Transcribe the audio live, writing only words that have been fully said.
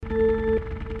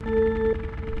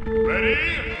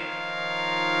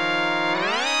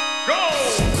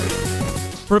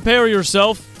Prepare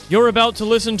yourself. You're about to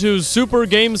listen to Super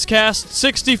Gamescast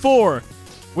 64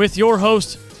 with your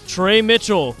host, Trey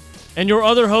Mitchell, and your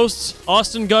other hosts,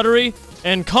 Austin Guttery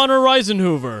and Connor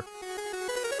Reisenhoover.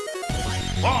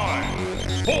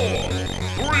 5, 4,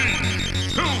 3,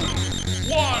 2,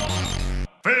 1,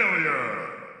 failure!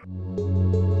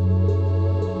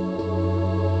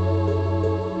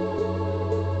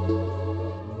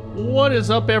 What is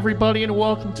up, everybody, and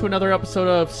welcome to another episode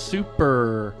of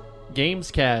Super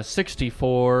Gamescast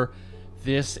 64.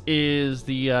 This is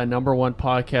the number one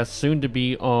podcast soon to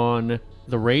be on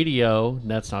the radio.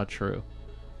 That's not true,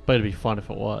 but it'd be fun if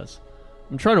it was.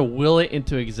 I'm trying to will it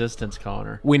into existence,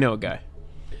 Connor. We know a guy.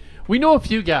 We know a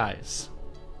few guys.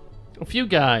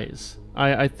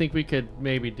 I think we could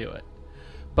maybe do it.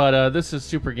 But this is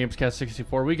Super Gamescast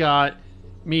 64. We got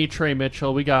me, Trey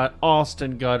Mitchell. We got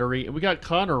Austin Guttery. We got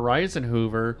Connor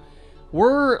Reisenhoover.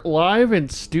 We're live in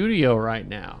studio right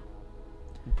now.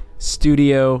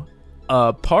 Studio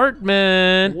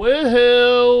apartment.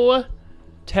 Woohoo!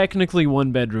 Technically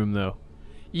one bedroom, though.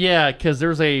 Yeah, because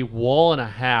there's a wall and a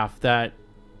half that...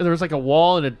 There's like a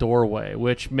wall and a doorway,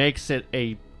 which makes it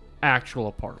a actual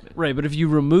apartment. Right, but if you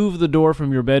remove the door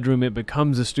from your bedroom, it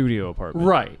becomes a studio apartment.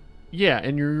 Right. Yeah,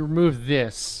 and you remove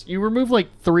this. You remove like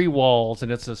 3 walls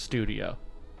and it's a studio.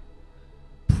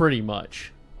 Pretty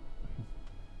much.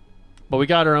 But we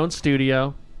got our own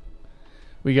studio.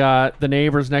 We got the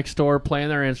neighbors next door playing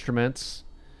their instruments.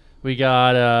 We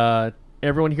got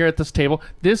everyone here at this table.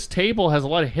 This table has a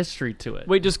lot of history to it.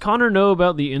 Wait, does Connor know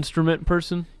about the instrument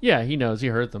person? Yeah, he knows. He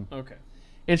heard them. Okay.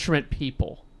 Instrument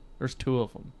people. There's 2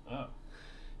 of them. Oh.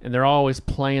 And they're always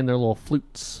playing their little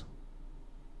flutes.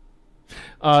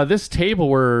 This table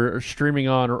we're streaming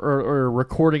on or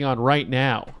recording on right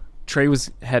now. Trey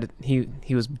was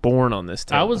born on this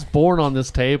table. I was born on this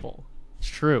table. It's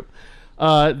true.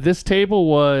 This table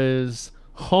was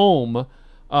home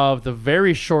of the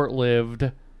very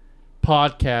short-lived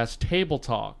podcast Table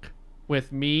Talk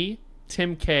with me,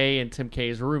 Tim K, and Tim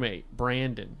K's roommate,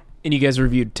 Brandon. And you guys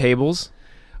reviewed tables?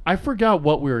 I forgot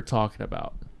what we were talking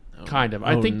about. Kind of.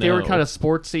 I think they were kind of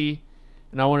sportsy,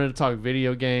 and I wanted to talk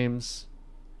video games.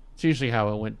 It's usually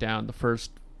how it went down the first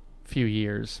few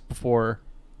years before.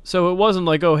 So it wasn't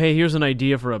like, oh, hey, here's an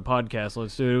idea for a podcast,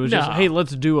 let's do it. It was just, hey,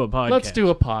 let's do a podcast. Let's do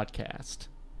a podcast.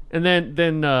 And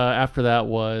then after that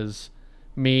was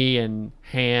me and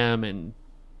Ham and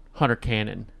Hunter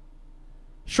Cannon.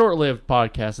 Short-lived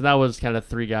podcast. And that was kind of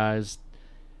 3 guys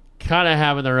kind of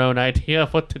having their own idea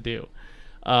of what to do.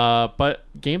 But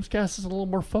Gamescast is a little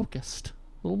more focused.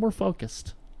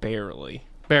 Barely.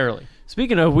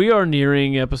 Speaking of, we are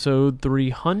nearing episode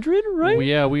 300, right?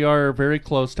 Yeah, we are very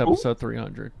close to episode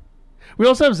 300. We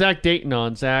also have Zach Dayton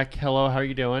on. Zach, hello, how are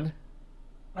you doing?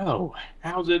 Oh,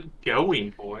 how's it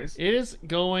going, boys? It is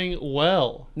going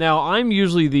well. Now, I'm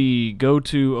usually the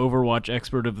go-to Overwatch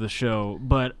expert of the show,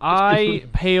 but I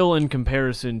pale in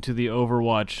comparison to the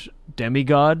Overwatch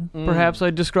demigod, perhaps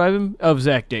I'd describe him, of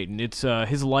Zach Dayton. It's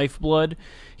his lifeblood.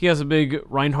 He has a big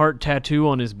Reinhardt tattoo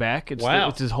on his back. It's Wow.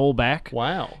 It's his whole back.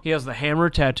 Wow. He has the hammer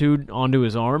tattooed onto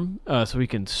his arm, so he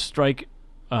can strike...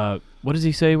 what does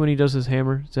he say when he does his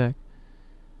hammer, Zach?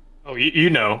 Oh, you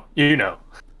know.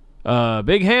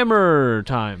 Big hammer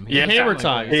time. Yeah, Hammer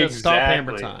time. It says stop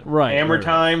hammer time. Right. Hammer right.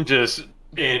 time, just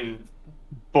in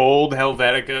bold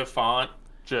Helvetica font,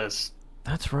 just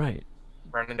That's right.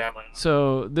 running down my...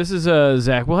 So this is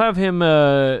Zach. We'll have him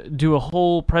do a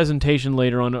whole presentation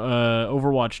later on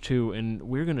Overwatch 2, and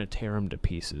we're going to tear him to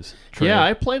pieces. Trey. Yeah,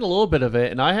 I played a little bit of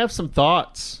it, and I have some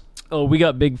thoughts. Oh, we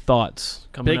got big thoughts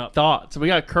coming Big up. thoughts. We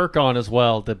got Kirk on as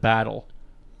well, to battle.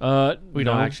 We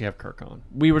don't no. actually have Kirk on.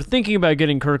 We were thinking about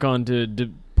getting Kirk on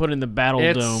to put in the battle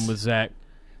It's- dome with Zach.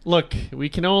 Look, we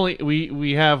can only...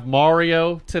 We have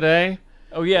Mario today.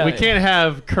 Oh, yeah. We can't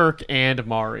have Kirk and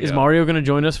Mario. Is Mario going to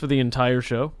join us for the entire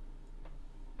show?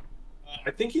 I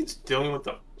think he's dealing with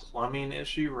a plumbing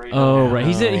issue right now. Oh, right.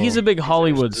 He's a big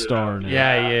Hollywood star now.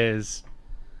 Yeah, he is.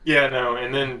 Yeah, no,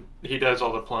 and then he does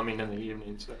all the plumbing in the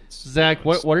evening. So it's, Zach,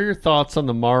 what are your thoughts on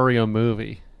the Mario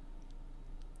movie?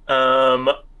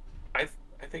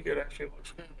 I think it actually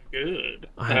looks kind of good.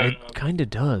 It kind of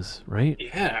does, right?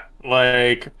 Yeah,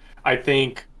 like I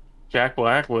think Jack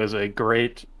Black was a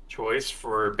great choice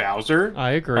for Bowser.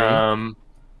 I agree.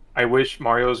 I wish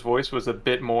Mario's voice was a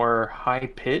bit more high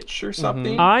pitch or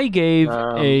something. I gave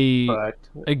But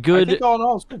a good... I think all in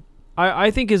all, it's good.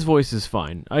 I think his voice is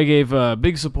fine. I gave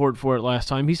big support for it last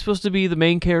time. He's supposed to be the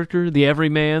main character, the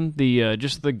everyman, the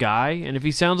just the guy. And if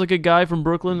he sounds like a guy from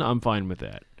Brooklyn, I'm fine with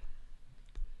that.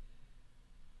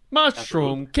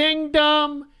 Mushroom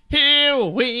Kingdom, here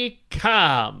we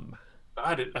come.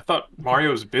 God, I thought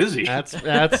Mario was busy. That's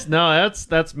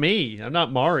me. I'm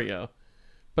not Mario,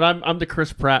 but I'm the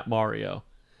Chris Pratt Mario.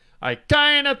 I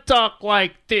kinda talk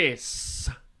like this,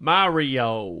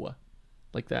 Mario,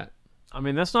 like that. I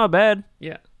mean, that's not bad.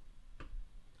 Yeah,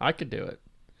 I could do it,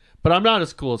 but I'm not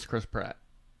as cool as Chris Pratt.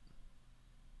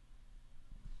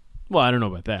 Well, I don't know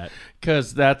about that.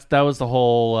 Because that was the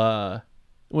whole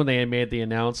when they made the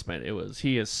announcement. It was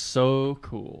he is so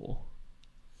cool.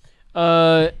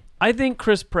 I think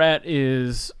Chris Pratt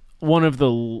is one of the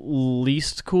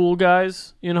least cool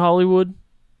guys in Hollywood.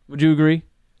 Would you agree?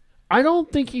 I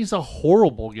don't think he's a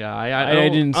horrible guy. I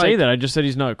didn't say that. I just said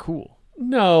he's not cool.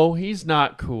 No, he's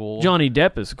not cool. Johnny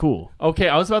Depp is cool. Okay,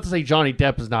 I was about to say Johnny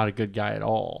Depp is not a good guy at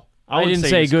all. I didn't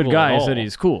say good guy. I said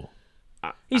he's cool.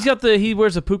 He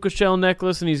wears a puka shell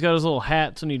necklace and he's got his little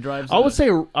hats and he drives. I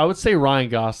would say Ryan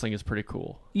Gosling is pretty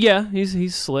cool. Yeah,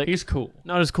 he's slick. He's cool.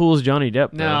 Not as cool as Johnny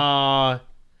Depp, though. Nah,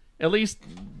 at least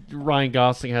Ryan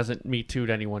Gosling hasn't Me Too'd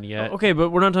anyone yet. Okay, but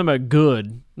we're not talking about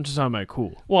good. I'm just talking about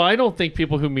cool. Well, I don't think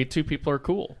people who Me Too people are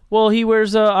cool. Well, he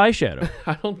wears eyeshadow.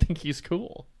 I don't think he's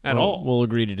cool at Well, all. We'll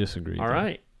agree to disagree. All then.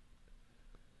 right.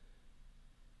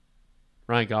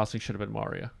 Ryan Gosling should have been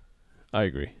Mario. I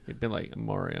agree. He'd been like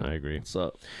Mario. I agree. What's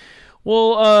up?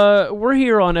 Well, we're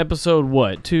here on episode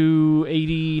what,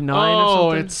 289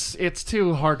 or something? it's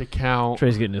too hard to count.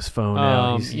 Trey's getting his phone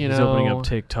out. He's opening up know,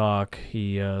 TikTok.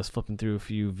 Is flipping through a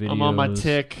few videos. I'm on my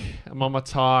tick. I'm on my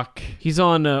talk. He's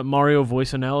on Mario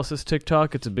Voice Analysis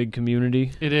TikTok. It's a big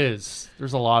community. It is.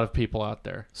 There's a lot of people out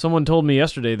there. Someone told me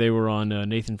yesterday they were on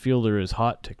Nathan Fielder is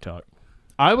Hot TikTok.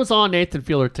 I was on Nathan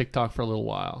Fielder TikTok for a little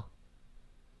while.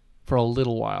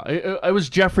 It was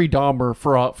Jeffrey Dahmer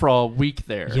for a week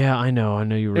there. Yeah, I know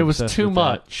you were. It was obsessed too with that.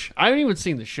 much. I haven't even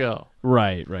seen the show.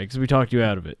 Right, because we talked you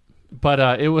out of it.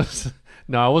 But it was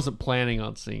no, I wasn't planning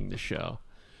on seeing the show.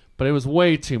 But it was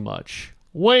way too much.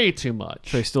 Way too much.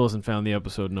 Trey still hasn't found the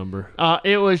episode number.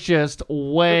 It was just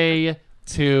way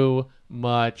too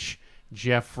much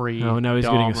Jeffrey Oh, now he's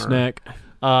Dahmer. getting a snack.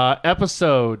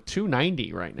 Episode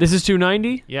 290 right now. This is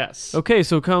 290? Yes. Okay,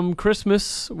 so come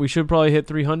Christmas, we should probably hit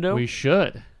 300. We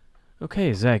should.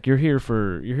 Okay, Zach, you're here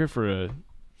for a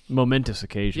momentous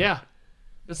occasion. Yeah.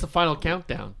 It's the final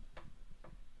countdown.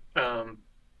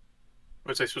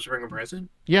 Was I supposed to bring a present?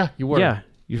 Yeah, you were. Yeah,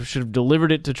 you should have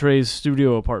delivered it to Trey's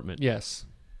studio apartment. Yes.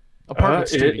 Apartment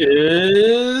It studio.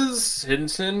 is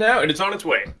Hinson now, and it's on its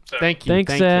way. So Thank you.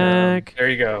 Thanks, Thank you. Zach. there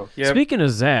you go. Yep. Speaking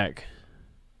of Zach,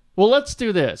 Well, let's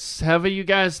do this. Have you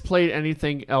guys played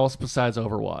anything else besides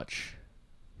Overwatch?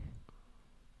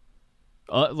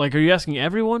 are you asking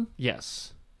everyone?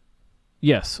 Yes.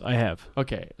 Yes, I have.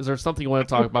 Okay. Is there something you want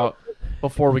to talk about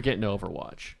before we get into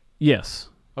Overwatch? Yes.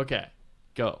 Okay.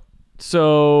 Go.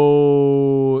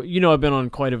 So, I've been on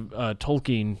quite a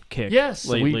Tolkien kick Yes,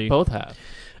 lately. we both have.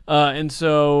 And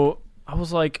so I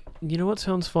was like, you know what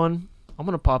sounds fun? I'm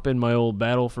going to pop in my old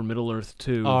Battle for Middle-earth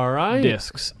 2 All right.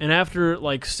 discs. And after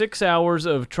like 6 hours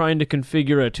of trying to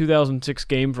configure a 2006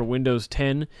 game for Windows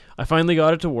 10, I finally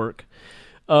got it to work.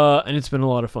 And it's been a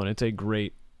lot of fun. It's a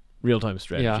great real-time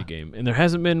strategy game. And there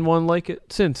hasn't been one like it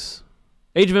since.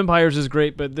 Age of Empires is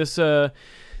great, but this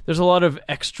there's a lot of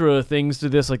extra things to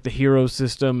this, like the hero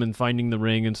system and finding the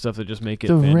ring and stuff that just make it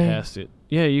fantastic.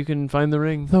 Yeah, you can find the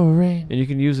ring. The ring. And you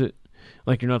can use it.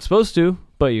 Like you're not supposed to,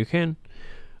 but you can.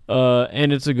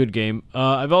 And it's a good game.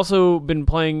 I've also been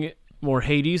playing more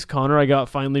Hades. Connor, I got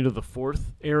finally to the 4th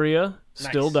area.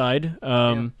 Still died.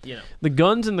 The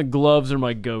guns and the gloves are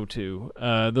my go-to.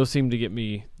 Those seem to get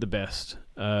me the best.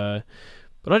 But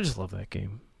I just love that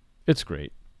game. It's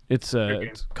great. It's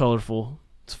colorful.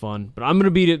 It's fun. But I'm going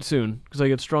to beat it soon because I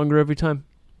get stronger every time.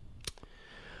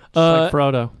 Just like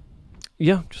Frodo.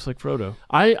 Yeah, just like Frodo.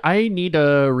 I need to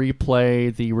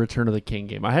replay the Return of the King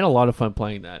game. I had a lot of fun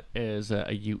playing that as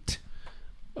a Ute.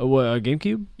 What,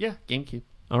 GameCube? Yeah, GameCube.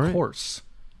 All right. Of course.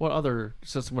 What other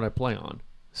system would I play on?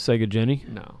 Sega Jenny?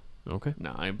 No. Okay.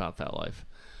 No, I ain't about that life.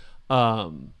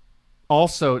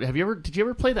 Also, did you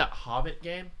ever play that Hobbit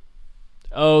game?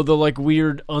 Oh, the like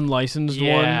weird unlicensed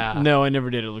Yeah. one? No, I never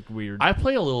did. It looked weird. I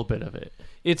play a little bit of it.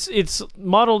 It's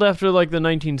modeled after like the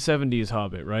 1970s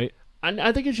Hobbit, right?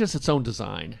 I think it's just its own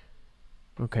design.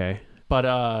 Okay. But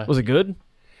Was it good?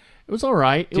 it was all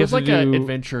right. It you was have like to an do-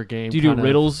 adventure game. Do you do kind of.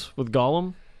 riddles with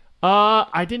Gollum?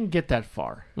 I didn't get that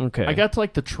far. Okay. I got to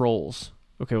like the trolls.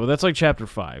 Okay, well that's like chapter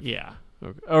 5. Yeah.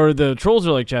 Okay. Or the trolls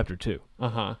are like chapter 2.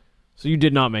 Uh-huh. So you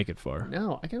did not make it far.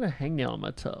 No, I got a hangnail on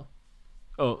my toe.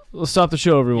 Oh, let's stop the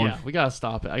show, everyone. Yeah, we got to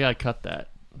stop it. I got to cut that.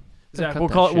 Zach, Cut we'll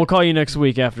that call shit. we'll call you next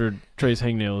week after Trey's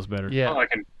hangnail is better. Yeah. Oh, I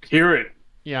can hear it.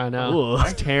 Yeah, I know. Ugh.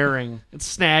 It's tearing.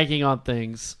 It's snagging on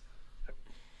things.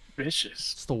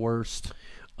 suspicious. It's the worst.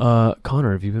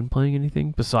 Connor, have you been playing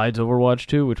anything besides Overwatch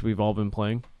 2, which we've all been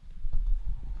playing?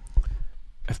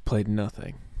 I've played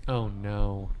nothing. Oh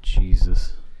no,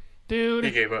 Jesus. dude.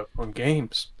 He gave up on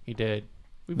games. He did.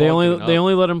 We've They all only given they up.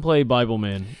 only let him play Bible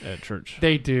Man at church.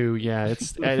 They do. Yeah,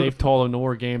 it's they've told him no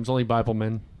more games, only Bible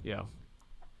men. Yeah.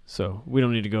 So we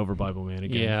don't need to go over Bible Man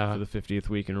again Yeah. for the 50th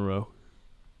week in a row.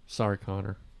 Sorry,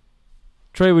 Connor.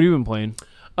 Trey, what have you been playing?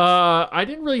 I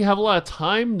didn't really have a lot of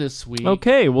time this week.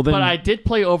 Okay, well then. But I did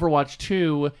play Overwatch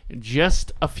 2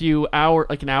 just an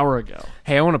hour ago.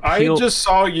 Hey, I want to I peel. just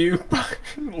saw you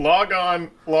log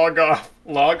on, log off,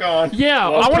 log on. Yeah,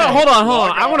 log I want to off, hold on.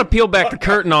 log I want to on. peel back the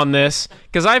curtain on this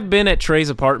because I've been at Trey's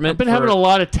apartment. I've been having a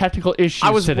lot of technical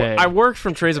issues today. I worked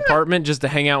from Trey's apartment just to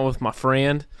hang out with my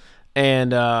friend,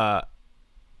 and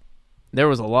there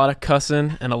was a lot of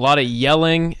cussing and a lot of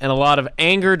yelling and a lot of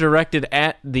anger directed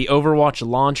at the Overwatch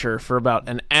launcher for about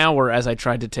an hour as I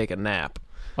tried to take a nap.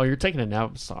 Oh, you're taking a nap.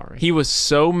 I'm sorry. He was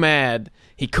so mad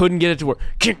he couldn't get it to work.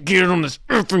 Can't get it on this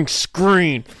effing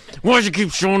screen. Why does it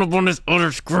keep showing up on this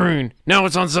other screen? Now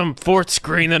it's on some fourth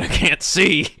screen that I can't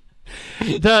see.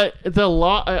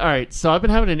 All right, so I've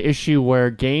been having an issue where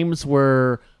games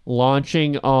were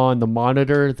launching on the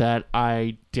monitor that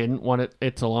I didn't want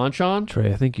it to launch on.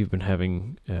 Trey, I think you've been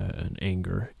having an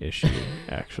anger issue,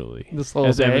 actually. This whole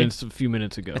as day? evidenced a few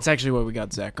minutes ago. That's actually why we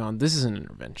got Zach on. This is an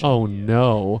intervention. Oh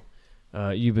no.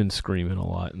 You've been screaming a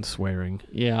lot and swearing.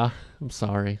 Yeah, I'm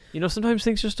sorry. You know, sometimes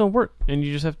things just don't work, and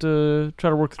you just have to try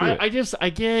to work through it. I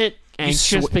get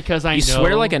anxious because I You know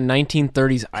swear like a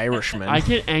 1930s Irishman. I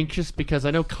get anxious because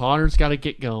I know Connor's got to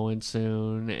get going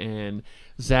soon, and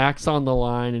Zach's on the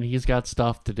line, and he's got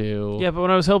stuff to do. Yeah, but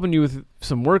when I was helping you with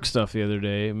some work stuff the other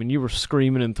day, I mean, you were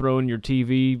screaming and throwing your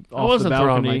TV off I wasn't the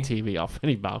throwing balcony. my TV off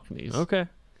any balconies. Okay.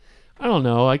 I don't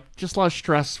know. I just a lot of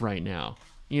stress right now.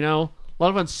 You know, a lot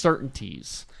of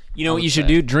uncertainties. You know what you should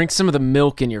do? Drink some of the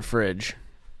milk in your fridge.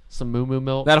 Some moo moo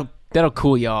milk. That'll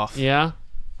cool you off. Yeah,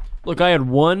 Look, I had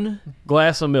one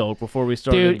glass of milk before we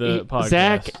started the podcast.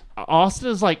 Zach Austin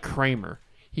is like Kramer.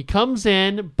 He comes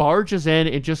in, barges in,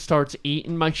 and just starts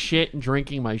eating my shit and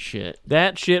drinking my shit.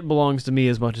 That shit belongs to me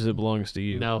as much as it belongs to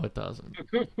you. No, it doesn't.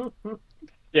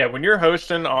 Yeah, when you're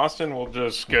hosting, Austin will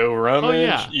just go rummage. Oh,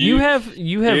 yeah. You have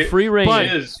It- free reign. But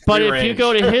free if you range.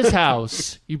 go to his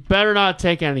house, you better not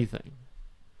take anything,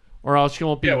 or else you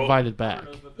won't be Yeah, well- invited back.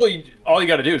 Well, all you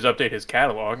got to do is update his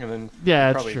catalog, and then Yeah,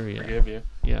 he'll that's probably true. Yeah, forgive you.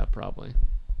 yeah, probably.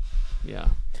 Yeah.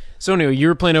 So anyway, you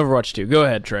were playing Overwatch 2. Go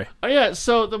ahead, Trey. Oh yeah,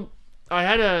 so the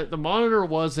monitor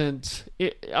wasn't.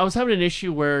 I was having an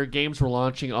issue where games were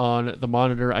launching on the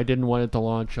monitor I didn't want it to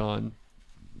launch on,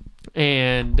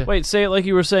 and Wait, say it like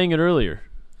you were saying it earlier.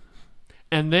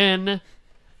 then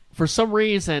for some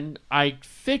reason I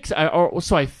fixed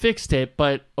it,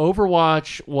 but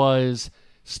Overwatch was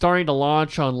starting to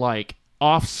launch on like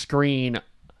off screen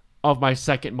of my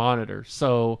second monitor,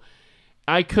 so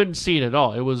I couldn't see it at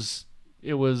all. It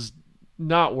was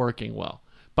not working well.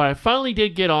 But I finally did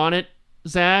get on it,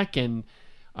 Zach, and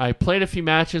I played a few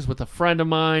matches with a friend of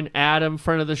mine, Adam,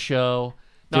 friend of the show.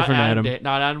 Different Adam.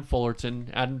 Not Adam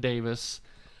Fullerton, Adam Davis.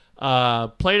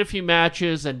 Played a few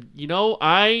matches, and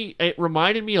it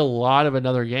reminded me a lot of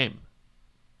another game.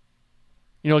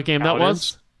 You know what game that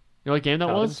was? You know what game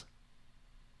that was?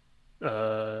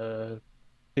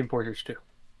 Team Fortress 2.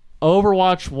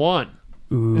 Overwatch 1.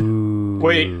 Ooh.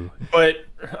 Wait, but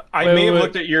I Wait, may have wait.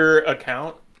 looked at your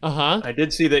account. Uh-huh. I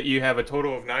did see that you have a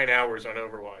total of 9 hours on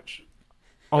Overwatch.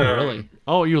 Oh, really?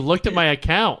 Oh, you looked at my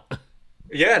account.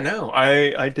 Yeah, no,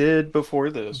 I did before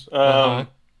this. Uh-huh.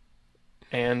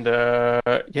 And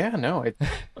yeah, no,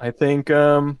 I think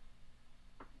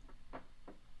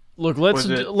Look, Was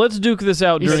it- let's duke this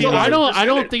out You during. see, the- I don't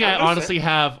Just think I'm I just honestly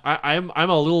have. I'm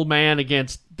a little man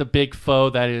against the big foe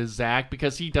that is Zach,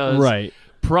 because he does Right.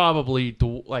 probably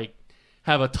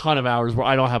have a ton of hours where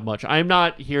I don't have much. I'm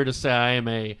not here to say I am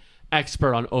a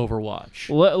expert on Overwatch.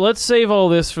 Let's save all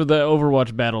this for the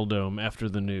Overwatch Battle Dome after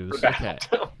the news. Okay,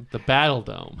 the Battle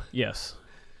Dome. Yes.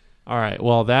 All right.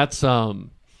 Well, that's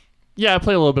yeah, I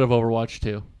played a little bit of Overwatch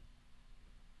too.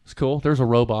 It's cool. There's a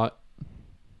robot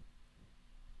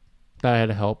that I had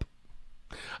to help.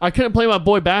 I couldn't play my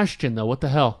boy Bastion though. What the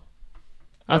hell?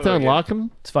 I have to Oh, yeah. unlock him.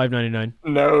 It's $5.99.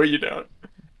 no, you don't.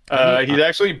 He's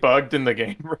actually bugged in the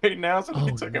game right now, so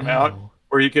they took him out,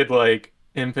 where you could like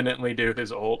infinitely do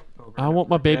his ult. over I and want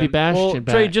my over baby again. Bastion Well,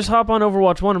 back. Trey, just hop on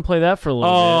Overwatch 1 and play that for a little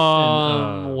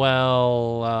bit.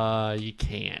 Well, you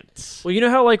can't. Well, you know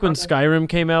how like when Skyrim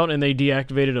came out and they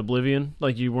deactivated Oblivion,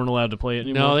 like you weren't allowed to play it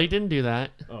anymore. No, they didn't do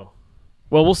that. Oh.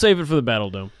 Well, we'll save it for the Battle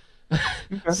Dome.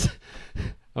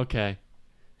 Okay.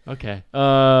 Okay.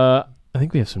 I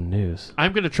think we have some news.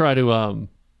 I'm gonna try to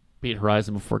beat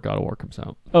Horizon before God of War comes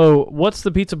out. Oh, what's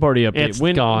the pizza party update? It's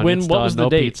gone. It's What done. was the no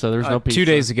date? Pizza. There's no pizza. 2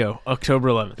 days ago, October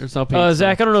 11th. There's no pizza.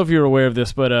 Zach, I don't know if you're aware of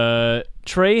this, but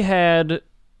Trey had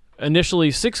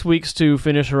initially 6 weeks to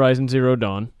finish Horizon Zero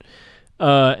Dawn,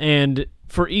 and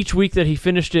for each week that he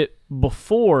finished it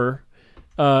before.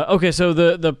 Okay, so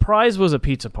the prize was a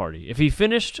pizza party. If he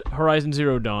finished Horizon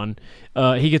Zero Dawn,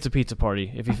 he gets a pizza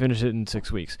party if he finished it in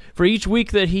 6 weeks. For each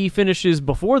week that he finishes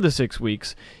before the 6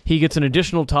 weeks, he gets an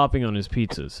additional topping on his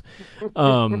pizzas.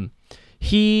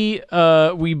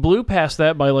 We blew past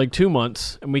that by like 2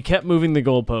 months, and we kept moving the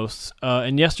goalposts.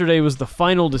 And yesterday was the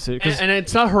final decision. and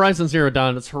it's not Horizon Zero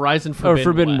Dawn. It's Horizon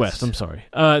Forbidden West. I'm sorry.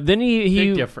 Then he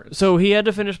Big difference. So he had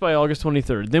to finish by August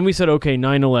 23rd. Then we said, okay,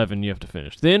 9/11, you have to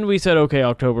finish. Then we said, okay,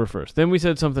 October 1st. Then we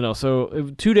said something else. So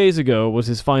 2 days ago was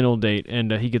his final date,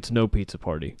 and he gets no pizza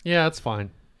party. Yeah, that's fine.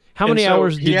 How many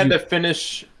hours he did had you? to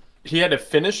finish? He had to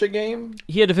finish a game.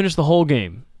 He had to finish the whole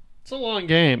game. It's a long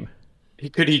game.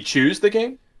 Could he choose the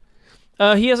game?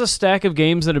 He has a stack of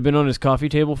games that have been on his coffee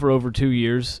table for over 2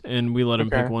 years, and we let him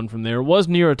Okay. pick one from there. It was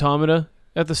Nier Automata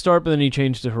at the start, but then he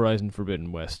changed to Horizon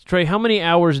Forbidden West. Trey, how many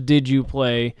hours did you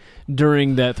play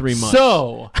during that 3 months?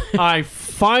 So I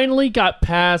finally got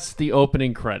past the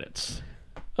opening credits.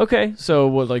 Okay, so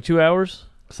what, like 2 hours?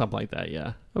 Something like that,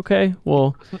 yeah. Okay,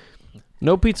 well,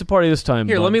 no pizza party this time.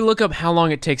 Here, bud. let me look up how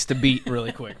long it takes to beat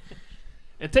really quick.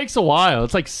 It takes a while.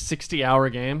 It's like 60-hour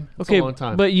game. It's Okay, a long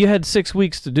time. but you had 6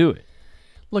 weeks to do it.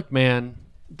 Look, man.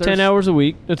 10 hours a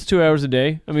week. That's 2 hours a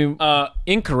day. I mean,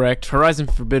 Incorrect. Horizon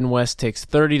Forbidden West takes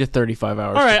 30 to 35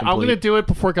 hours. All right, to I'm complete. going to do it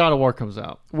before God of War comes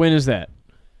out. when is that?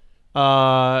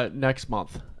 Next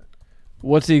month.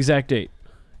 What's the exact date?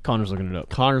 Connor's looking it up.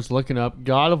 Connor's looking up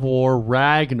God of War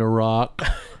Ragnarok.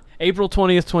 April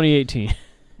 20th, 2018.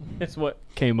 That's what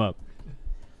came up.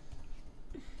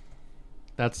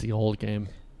 That's the old game.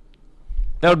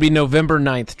 That would be November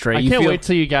 9th, Trey. I can't wait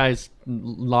till you guys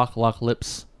lock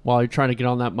lips while you're trying to get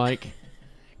on that mic.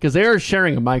 Because they're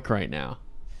sharing a mic right now.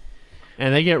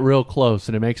 And they get real close,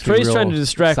 and it makes me Trey's real trying to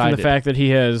distract from the excited. fact that he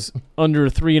has under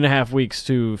 3.5 weeks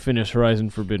to finish Horizon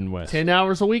Forbidden West. 10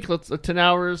 hours a week. 10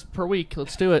 hours per week.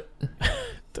 Let's do it.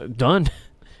 Done.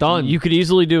 Done. You could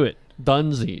easily do it.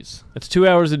 Dunsies. That's 2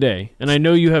 hours a day, and I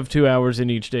know you have 2 hours in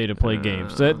each day to play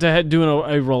games. Doing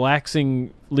a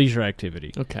relaxing leisure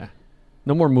activity. Okay.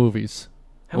 No more movies.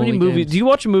 How many Only movies? games. Do you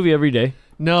watch a movie every day?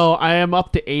 No, I am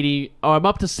up to 80. Oh, I'm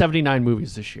up to 79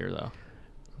 movies this year, though.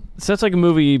 So that's like a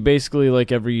movie basically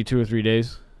like every 2 or 3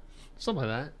 days. Something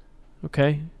like that.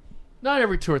 Okay. Not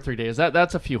every 2 or 3 days.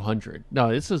 That's a few hundred. No,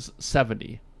 this is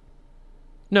 70.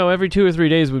 No, every 2 or 3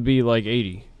 days would be like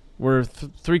 80. We're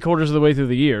 3/4 of the way through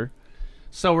the year.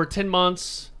 So we're 10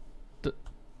 months.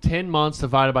 10 months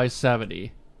divided by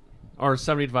 70. Or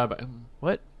 70 divided by...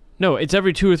 What? No, it's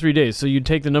every 2 or 3 days. So you'd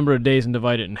take the number of days and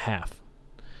divide it in half.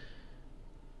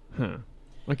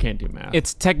 I can't do math.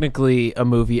 It's technically a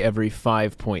movie every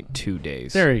 5.2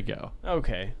 days. There you go.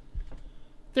 Okay.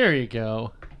 There you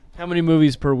go. How many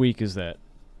movies per week is that?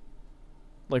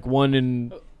 Like 1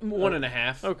 in...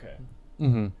 1.5. Okay.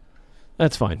 Mm-hmm.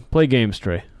 That's fine. Play games,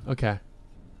 Trey. Okay.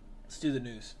 Let's do the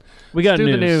news. We got Do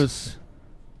news. the news.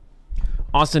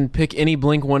 Austin, pick any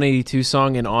Blink 182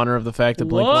 song in honor of the fact that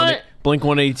Blink What? Blink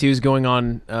 182 is going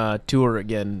on tour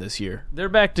again this year. They're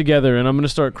back together, and I'm gonna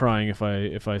start crying if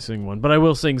I sing one. But I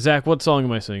will sing. Zach, what song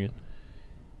am I singing?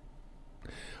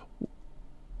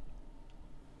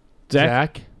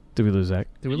 Zach? Did we lose Zach?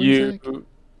 Did we lose Zach?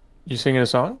 You singing a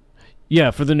song?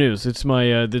 Yeah, for the news. It's my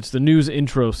it's the news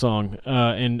intro song,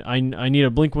 and I need a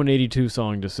Blink 182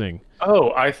 song to sing.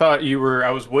 Oh, I thought you were. I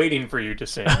was waiting for you to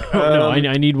sing. No,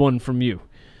 I need one from you.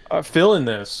 Fill in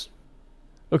this.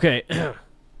 Okay,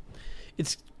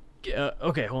 it's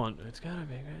okay. Hold on. It's gotta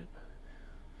be right.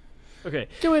 Okay,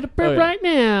 Do it Okay. right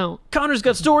now. Connor's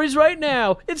got stories right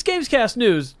now. It's Gamescast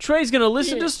News. Trey's gonna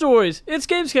listen to stories. It's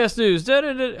Gamescast News.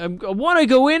 I want to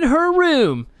go in her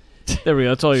room. There we go.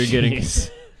 That's all you're getting.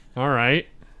 All right.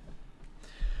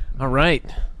 All right.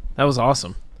 That was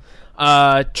awesome.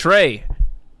 Trey,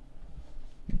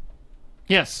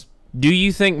 Yes. do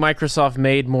you think Microsoft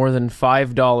made more than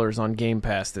 $5 on Game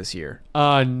Pass this year?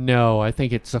 No. I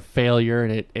think it's a failure,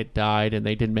 and it died, and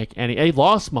they didn't make any. They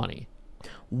lost money.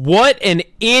 What an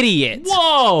idiot!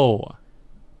 Whoa.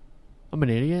 I'm an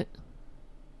idiot.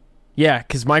 Yeah,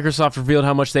 because Microsoft revealed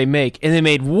how much they make, and they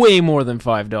made way more than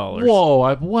 $5.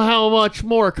 Whoa. How much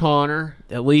more, Connor?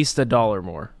 At least $1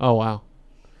 more. Oh, wow.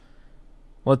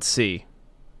 Let's see.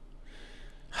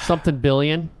 Something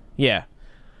billion? Yeah,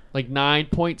 Like 9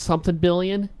 point something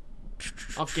billion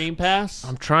off Game Pass?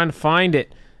 I'm trying to find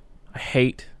it. I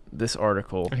hate this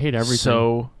article I hate everything.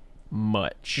 so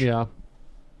much. Yeah.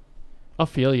 I'll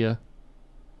feel you.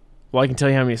 Well, I can tell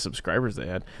you how many subscribers they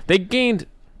had. They gained...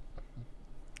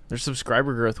 Their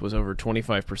subscriber growth was over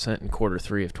 25% in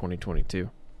Q3 of 2022.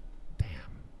 Damn.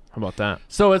 How about that?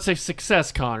 So it's a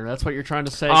success, Connor. That's what you're trying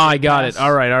to say. Oh, I got it.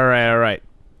 All right.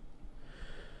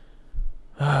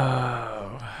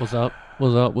 What's up?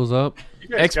 What's up? You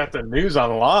guys got the news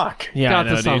on lock. Yeah, Got I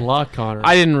know, this dude. on lock, Connor.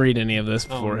 I didn't read any of this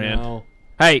Oh, beforehand. no.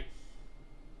 Hey,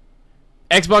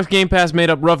 Xbox Game Pass made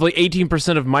up roughly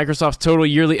 18% of Microsoft's total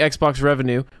yearly Xbox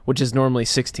revenue, which is normally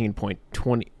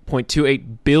 $16.28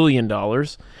 billion,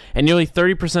 and nearly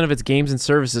 30% of its games and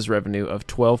services revenue of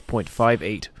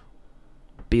 $12.58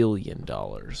 billion.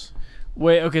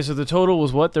 Wait, okay, so the total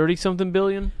was what, 30-something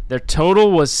billion? Their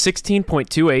total was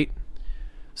 16.28.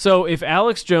 So if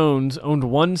Alex Jones owned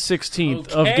 1/16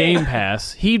 of Game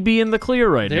Pass, he'd be in the clear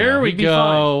right now. There we He'd be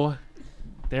go.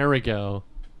 There we go.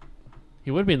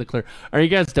 He would be in the clear. Are you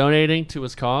guys donating to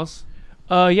his cause?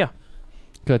 fine. Yeah.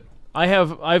 Good. I have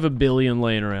 $1 billion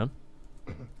laying around.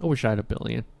 I wish I had $1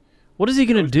 billion. What is he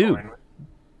gonna do? Fine.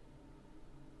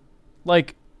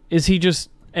 Like, is he just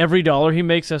every dollar he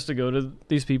makes has to go to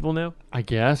these people now? I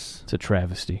guess. It's a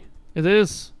travesty. It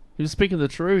is. He was speaking the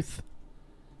truth.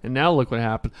 And now look what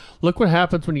happened. Look what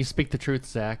happens when you speak the truth,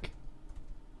 Zach.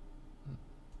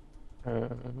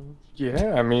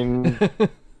 Yeah, I mean,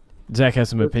 Zach has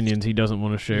some opinions he doesn't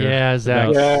want to share. Yeah, Zach.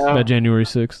 About, Yeah. about January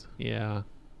 6th. Yeah.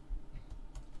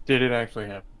 did it actually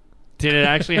happen? Did it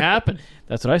actually happen?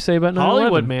 That's what I say about 9/11.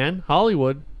 Hollywood, man.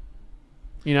 Hollywood.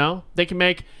 You know, they can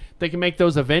make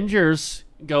those Avengers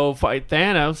go fight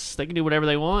Thanos. They can do whatever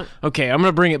they want. Okay, I'm going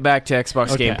to bring it back to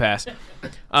Xbox Game Pass.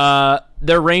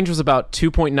 Their range was about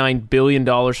 $2.9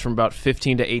 billion from about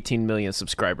 15 to 18 million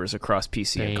subscribers across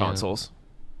PC and Damn. consoles.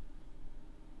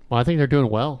 Well, I think they're doing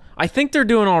well. I think they're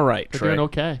doing all right, They're Trey. doing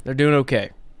okay. They're doing okay.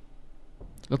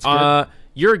 That's good.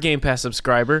 You're a Game Pass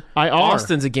subscriber. I are.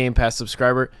 Austin's a Game Pass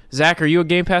subscriber. Zach, are you a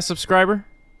Game Pass subscriber?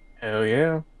 Hell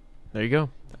yeah. There you go.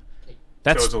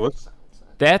 Goes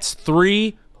That's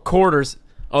 3/4.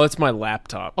 Oh, it's my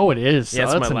laptop. Oh, it is. yeah, Oh,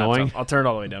 it's that's my annoying. laptop. I'll turn it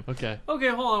all the way down. Okay. Okay,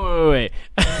 hold on, wait.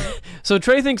 So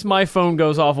Trey thinks my phone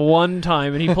goes off one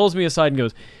time, and he pulls me aside and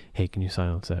goes, "Hey, can you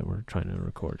silence that? We're trying to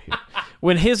record here."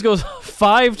 When his goes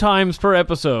 5 times per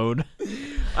episode.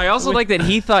 I also like that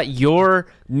he thought your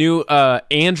new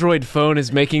Android phone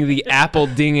is making the Apple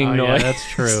dinging Oh, noise. yeah, that's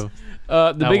true.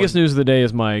 The That biggest one. news of the day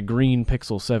is my green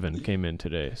Pixel 7 came in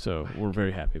today, so we're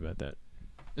very happy about that.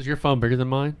 Is your phone bigger than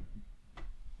mine?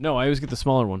 No, I always get the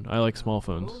smaller one. I like small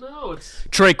phones. no, it's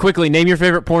Trey, quickly, name your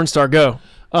favorite porn star. Go.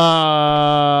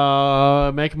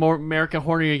 make more America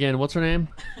horny again. What's her name?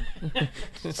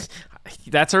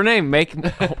 That's her name. Make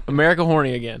America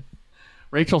horny again.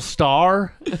 Rachel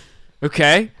Starr.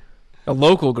 Okay. A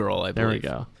local girl, I There we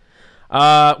believe. go.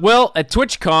 Well, at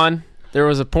TwitchCon, there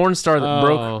was a porn star that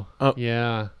broke. Oh.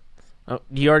 Yeah. Oh,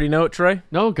 you already know it, Trey?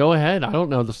 No, go ahead. I don't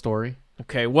know the story.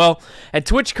 Okay, well, at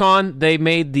TwitchCon, they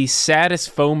made the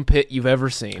saddest foam pit you've ever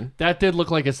seen. That did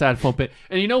look like a sad foam pit.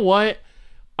 And you know what?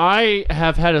 I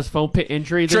have had a foam pit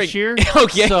injury this Trey, year.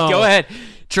 Okay, so, go ahead.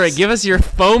 Trey, give us your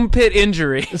foam pit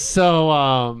injury.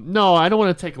 So, no, I don't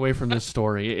want to take away from this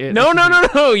story. No.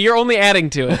 You're only adding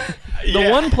to it. The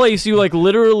one place you like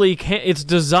literally can't, it's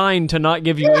designed to not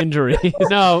give you injury.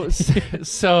 No,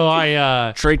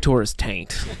 so Trey tore his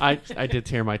taint. I did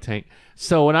tear my tank.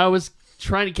 So when I was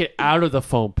trying to get out of the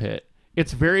foam pit,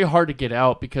 it's very hard to get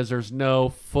out because there's no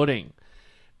footing.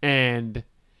 And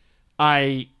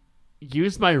I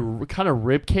used my kind of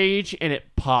rib cage and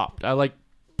it popped. I like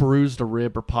bruised a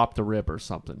rib or popped a rib or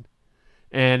something.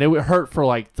 And it would hurt for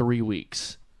like 3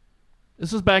 weeks.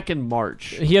 This was back in March.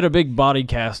 He had a big body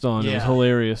cast on. It was Yeah.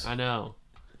 hilarious. I know.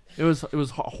 It was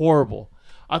horrible.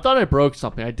 I thought I broke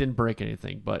something. I didn't break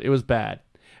anything, but it was bad.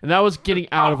 And that was getting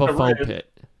out of a foam pit.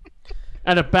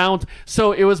 And a bound.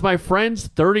 So it was my friend's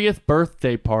 30th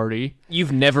birthday party.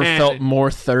 You've never And felt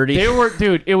more 30. They were,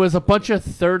 dude, it was a bunch of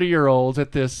 30-year-olds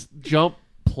at this jump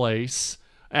place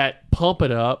at Pump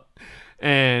It Up.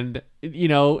 And, you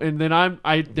know, and then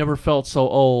I never felt so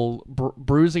old.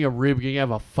 Bruising a rib, getting out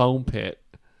of a foam pit.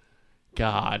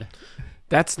 God.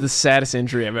 That's the saddest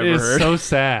injury I've ever It's heard. so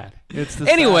sad. It's the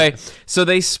Anyway, saddest. so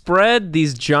they spread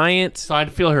these giant So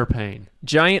I'd feel her pain.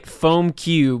 foam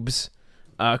cubes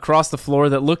across the floor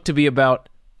that look to be about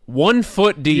 1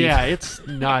 foot deep. Yeah, it's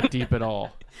not deep at all.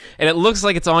 And it looks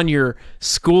like it's on your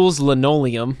school's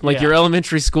linoleum, like Yeah. your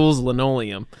elementary school's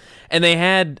linoleum. And they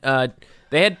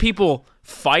had people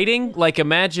fighting, like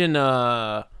imagine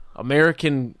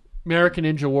American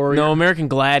Ninja Warrior. American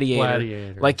Gladiator.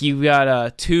 Gladiator. Like you've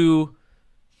got two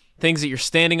things that you're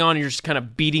standing on. You're just kind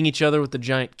of beating each other with the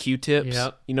giant Q-tips.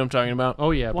 Yep. You know what I'm talking about?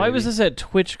 Oh yeah. Why baby. was this at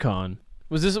TwitchCon?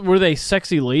 Were they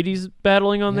sexy ladies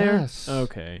battling on Yes. there?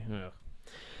 Okay.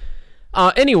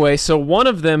 Ugh. Anyway, so one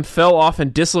of them fell off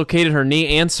and dislocated her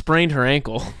knee and sprained her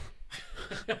ankle.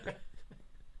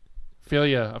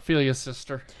 I feel ya,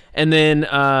 sister. And then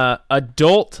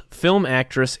adult film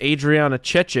actress Adriana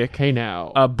Chechik Hey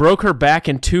now. broke her back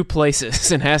in 2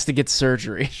 places and has to get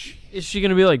surgery. Is she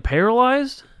gonna be like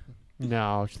paralyzed?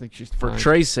 No, I think she's For fine.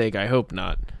 Trey's sake, I hope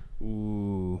not.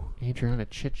 Ooh. Adriana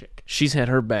Chechik. She's had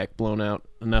her back blown out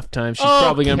enough times. She's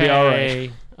probably going to be all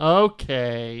right.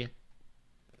 Okay.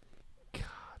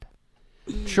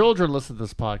 God. Children listen to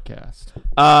this podcast.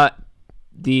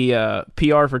 The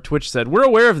PR for Twitch said, we're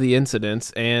aware of the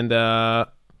incidents and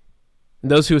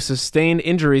those who sustained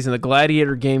injuries in the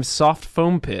Gladiator game's soft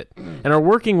foam pit and are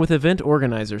working with event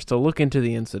organizers to look into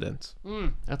the incidents.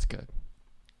 That's good.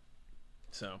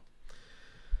 So,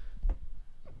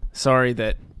 sorry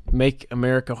that Make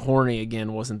America Horny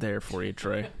Again wasn't there for you,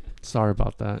 Trey. Sorry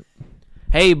about that.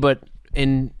 Hey, but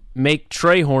in Make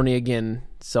Trey Horny Again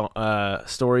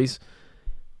stories,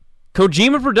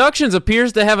 Kojima Productions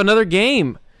appears to have another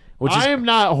game, I am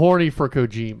not horny for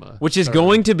Kojima. which is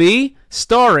going to be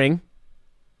starring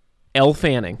Elle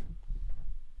Fanning.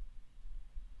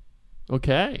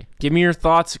 Okay. Give me your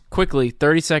thoughts quickly.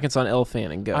 30 seconds on Elle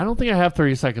Fanning. Go. I don't think I have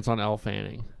 30 seconds on Elle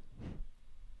Fanning.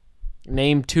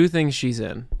 Name 2 things she's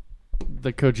in.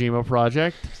 The Kojima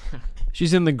Project.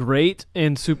 She's in The Great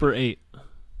and Super 8.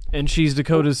 And she's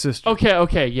Dakota's sister.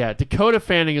 Okay, yeah. Dakota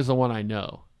Fanning is the one I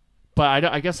know. But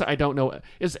I guess I don't know.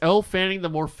 Is Elle Fanning the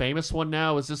more famous one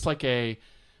now? Is this like a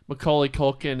Macaulay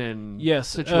Culkin and Yes,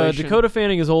 situation? Dakota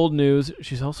Fanning is old news.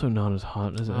 She's also not as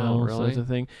hot as Elle, so really? that's a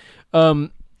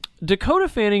thing. Dakota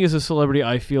Fanning is a celebrity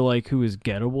I feel like who is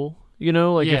gettable. You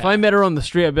know, like if Yeah. I met her on the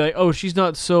street, I'd be like, oh, she's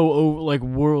not so like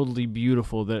worldly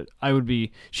beautiful that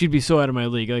she'd be so out of my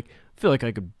league. Like, I feel like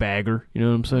I could bag her. You know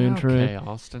what I'm saying, Okay, Trey?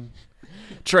 Austin.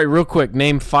 Trey, real quick,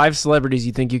 name 5 celebrities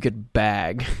you think you could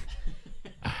bag.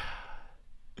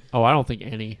 Oh, I don't think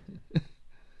any. I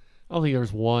don't think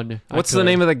there's one. What's the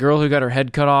name of the girl who got her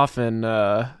head cut off in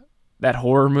that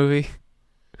horror movie?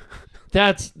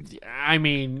 That's. I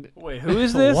mean. Wait, who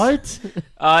is this? What?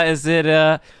 Is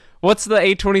it what's the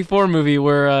A24 movie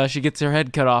where she gets her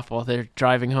head cut off while they're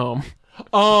driving home?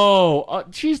 Oh,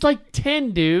 she's like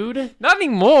 10, dude. Not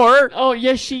anymore. Oh,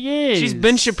 yes, she is. She's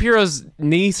Ben Shapiro's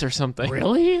niece or something.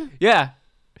 Really? Yeah. Her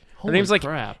Holy name's like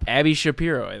crap. Abby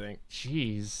Shapiro, I think.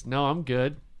 Jeez. No, I'm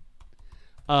good.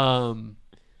 No,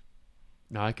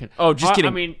 I can. Oh, just kidding.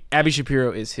 I mean, Abby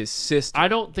Shapiro is his sister. I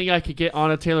don't think I could get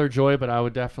Anna Taylor-Joy, but I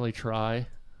would definitely try.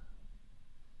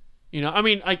 You know, I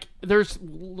mean, like, there's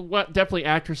definitely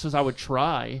actresses I would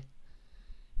try.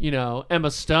 You know,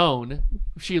 Emma Stone.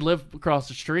 If she lived across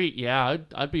the street, yeah,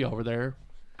 I'd be over there.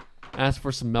 Ask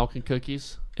for some milk and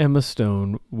cookies. Emma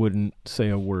Stone wouldn't say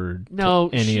a word No,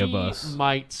 to any she of us.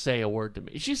 might say a word to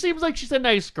me. She seems like she's a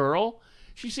nice girl.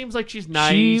 She seems like she's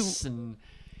nice and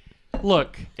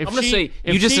look. If I'm gonna she, say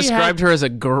if you just she described had, her as a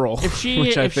girl, If she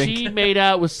which I if think she made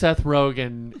out with Seth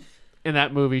Rogen in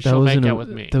that movie, she'll make out with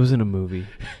me. That was in a movie.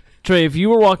 Trey, if you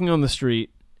were walking on the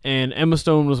street and Emma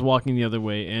Stone was walking the other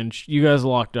way and you guys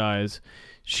locked eyes,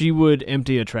 she would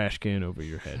empty a trash can over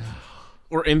your head.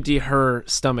 or empty her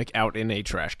stomach out in a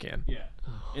trash can. Yeah.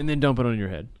 And then dump it on your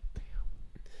head.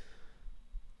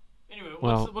 Anyway,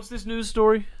 what's this news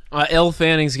story? Elle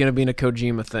Fanning's gonna be in a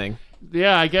Kojima thing.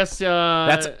 Yeah, I guess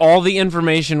That's all the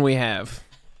information we have.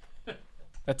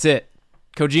 That's it.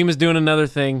 Kojima's doing another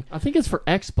thing. I think it's for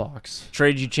Xbox.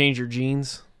 Trey, did you change your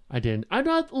jeans? I didn't. I'm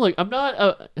not. Look, I'm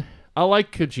not. I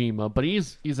like Kojima, but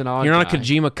he's an odd. You're not guy. a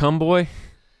Kojima cum boy?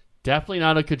 Definitely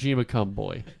not a Kojima cum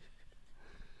boy.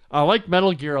 I like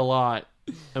Metal Gear a lot.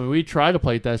 I mean, we tried to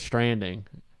play Death Stranding.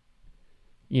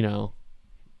 You know.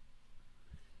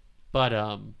 But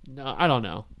no, I don't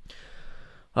know.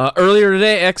 Earlier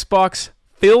today, Xbox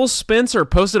Phil Spencer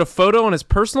posted a photo on his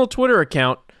personal Twitter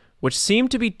account, which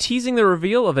seemed to be teasing the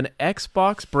reveal of an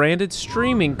Xbox-branded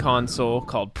streaming console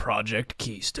called Project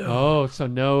Keystone. Oh, so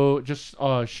no, just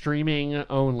streaming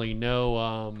only.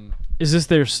 No. Is this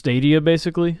their Stadia,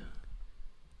 basically?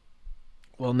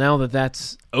 Well, now that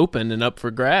that's open and up for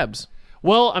grabs.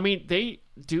 Well, I mean, they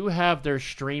do have their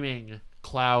streaming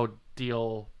cloud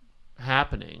deal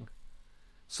happening.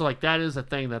 So, like, that is a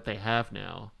thing that they have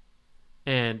now.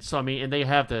 And so, I mean, and they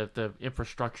have the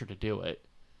infrastructure to do it.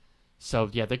 So,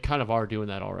 yeah, they kind of are doing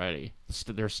that already.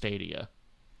 Their Stadia.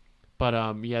 But,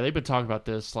 yeah, they've been talking about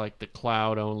this, like, the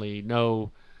cloud only,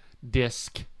 no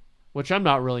disc, which I'm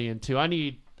not really into. I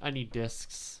need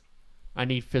discs. I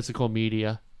need physical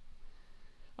media.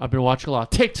 I've been watching a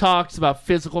lot of TikToks about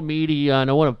physical media, and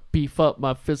I want to beef up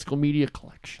my physical media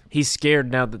collection. He's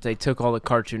scared now that they took all the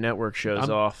Cartoon Network shows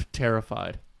I'm off.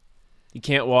 terrified. You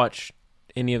can't watch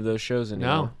any of those shows anymore.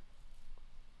 No.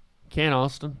 Can't,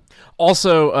 Austin.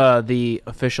 Also, the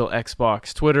official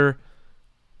Xbox Twitter,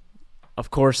 of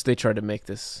course, they tried to make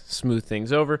this smooth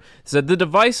things over. Said the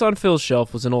device on Phil's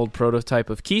shelf was an old prototype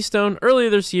of Keystone. Earlier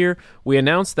this year, we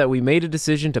announced that we made a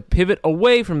decision to pivot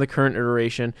away from the current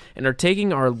iteration and are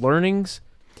taking our learnings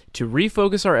to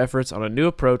refocus our efforts on a new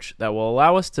approach that will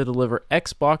allow us to deliver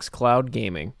Xbox cloud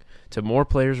gaming to more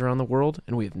players around the world,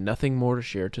 and we have nothing more to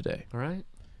share today. All right.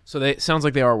 So it sounds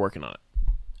like they are working on it.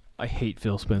 I hate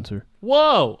Phil Spencer.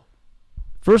 Whoa.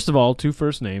 First of all, 2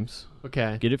 first names.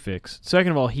 Okay. Get it fixed.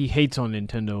 Second of all, he hates on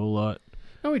Nintendo a lot.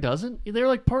 No, he doesn't. They're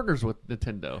like partners with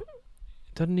Nintendo.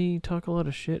 Doesn't he talk a lot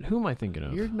of shit? Who am I thinking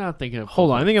of? You're not thinking of.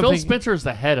 Hold on, I think I'm Phil thinking- Spencer is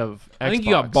the head of Xbox. I think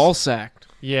you got ball sacked.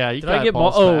 Yeah, you Did got I get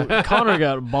ball ball? sacked. Connor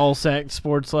got ball sacked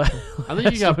sports last. I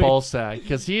think you got ball sacked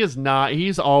because he is not.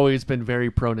 He's always been very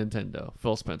pro Nintendo.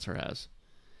 Phil Spencer has.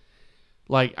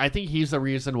 Like, I think he's the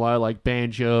reason why like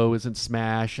Banjo is in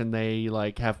Smash and they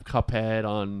like have Cuphead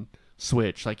on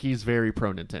Switch. Like, he's very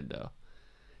pro Nintendo.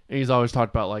 And he's always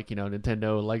talked about like,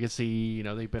 Nintendo legacy.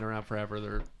 They've been around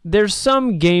forever. There's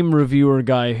some game reviewer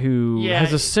guy who Yeah,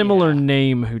 has a similar yeah.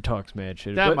 name who talks mad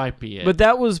shit. That but, might be it. But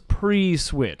that was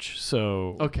pre-Switch,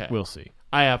 so Okay. we'll see.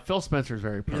 Phil Spencer's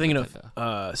very pro You're thinking Nintendo.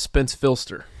 of Spence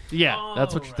Filster. Yeah,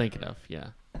 that's what you're thinking of. Yeah.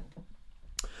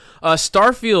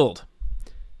 Starfield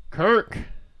Kirk.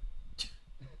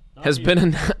 has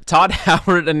been Todd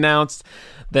Howard announced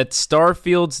that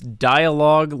Starfield's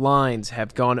dialogue lines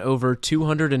have gone over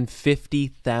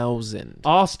 250,000.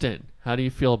 Austin, how do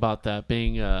you feel about that?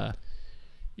 Being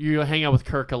you hang out with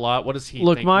Kirk a lot. What does he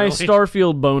Look, think, my really?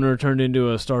 Starfield boner turned into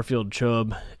a Starfield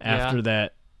chub after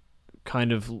that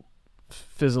kind of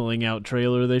fizzling out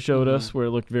trailer they showed us where it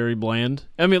looked very bland.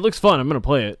 I mean, it looks fun. I'm going to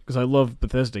play it because I love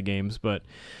Bethesda games, but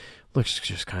it looks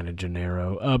just kind of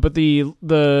gennaro. But the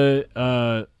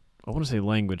I want to say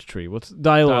language tree. What's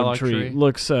dialogue tree?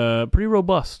 Looks pretty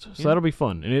robust, so that'll be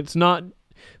fun. And it's not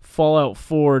Fallout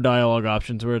 4 dialogue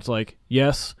options where it's like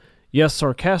yes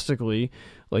sarcastically,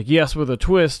 like yes with a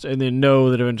twist, and then no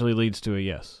that eventually leads to a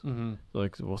yes. Mm-hmm.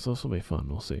 Like, well, so this will be fun.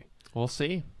 We'll see. We'll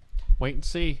see. Wait and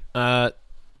see.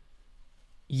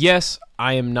 Yes,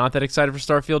 I am not that excited for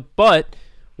Starfield, but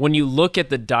when you look at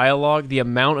the dialogue, the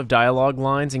amount of dialogue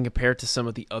lines and compare it to some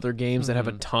of the other games that have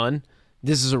a ton,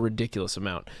 this is a ridiculous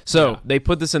amount. So they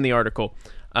put this in the article.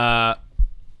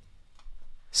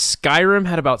 Skyrim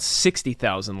had about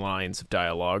 60,000 lines of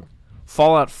dialogue.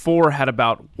 Fallout 4 had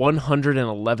about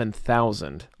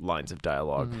 111,000 lines of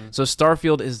dialogue. So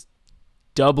Starfield is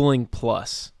doubling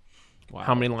plus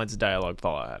how many lines of dialogue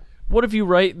Fallout had. What if you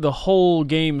write the whole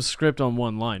game's script on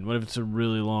one line? What if it's a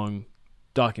really long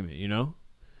document,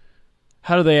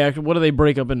 How do they what do they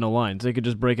break up into lines? They could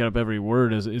just break it up every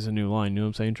word as a new line. You know what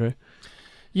I'm saying, Trey?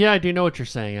 Yeah, I do know what you're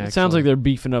saying, actually. It sounds like they're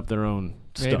beefing up their own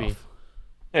Maybe. stuff.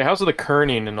 Hey, how's the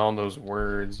kerning and all those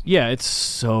words? Yeah, it's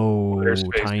so Their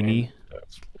space tiny. name.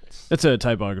 That's a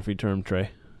typography term, Trey.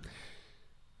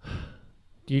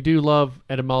 You do love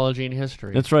etymology and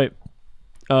history. That's right.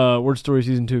 Word Story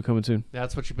Season 2 coming soon.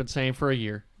 That's what you've been saying for a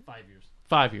year. 5 years.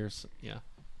 5 years, yeah.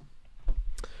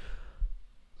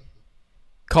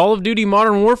 Call of Duty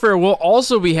Modern Warfare will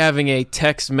also be having a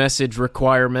text message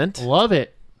requirement. Love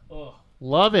it.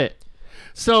 Love it.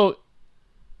 So,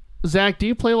 Zach, do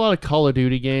you play a lot of Call of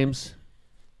Duty games?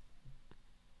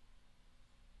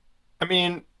 I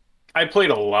mean, I played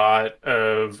a lot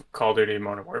of Call of Duty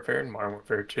Modern Warfare and Modern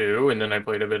Warfare 2, and then I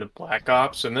played a bit of Black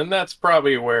Ops, and then that's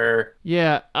probably where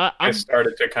Yeah, I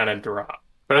started to kind of drop.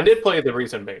 But I did play the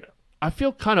recent beta. I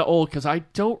feel kind of old because I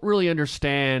don't really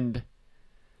understand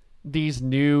these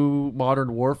new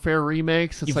Modern Warfare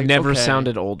remakes. It's You've like, never okay.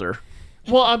 sounded older.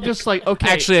 Well, I'm just like, okay.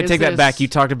 Actually, I is take that this- back. You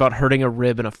talked about hurting a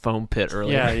rib in a foam pit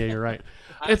earlier. Yeah, you're right.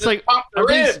 It's just like, popped the are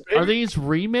rib, baby. these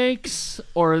remakes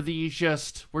or are these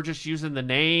just we're just using the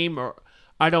name, or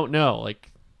I don't know.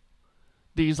 Like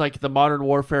these, like the Modern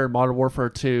Warfare and Modern Warfare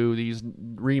 2, these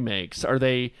remakes, are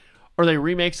they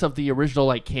remakes of the original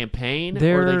like campaign, or are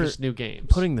They're they just new games?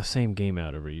 Putting the same game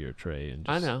out every year, Trey, and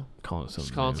I just know. calling it something.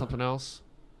 Just calling new. something else.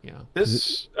 Yeah.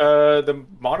 This the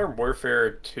Modern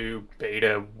Warfare 2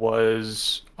 beta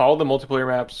was all the multiplayer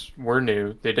maps were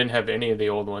new. They didn't have any of the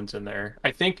old ones in there.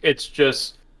 I think it's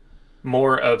just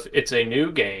more of it's a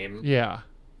new game Yeah.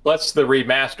 plus the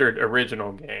remastered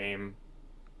original game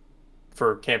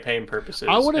for campaign purposes.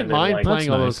 I wouldn't and then, mind like,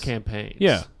 playing all nice. those campaigns.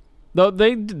 Yeah, though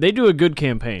they do a good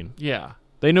campaign. Yeah.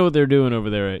 They know what they're doing over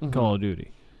there at Call of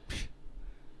Duty.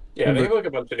 Yeah, they have like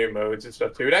a bunch of new modes and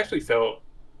stuff too. It actually felt,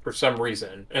 for some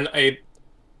reason, and I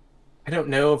don't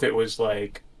know if it was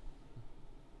like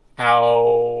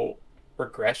how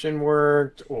progression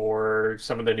worked or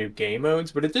some of the new game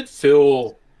modes, but it did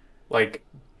feel like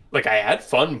I had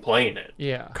fun playing it.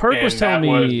 Yeah. Kirk was And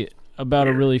telling that me about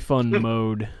a weird. really fun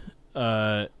mode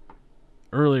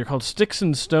earlier called Sticks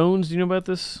and Stones. Do you know about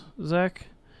this, Zach?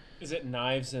 Is it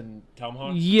knives and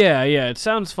tomahawks? Yeah, it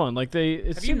sounds fun. Like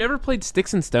Have you never played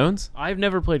Sticks and Stones? I've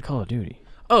never played Call of Duty.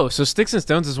 Oh, so Sticks and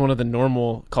Stones is one of the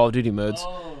normal Call of Duty modes.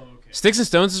 Sticks and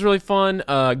Stones is really fun.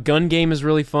 Gun Game is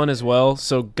really fun as well.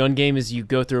 So Gun Game is you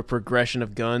go through a progression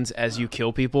of guns as you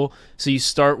kill people. So you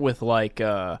start with like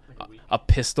a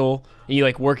pistol, and you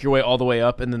like work your way all the way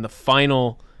up, and then the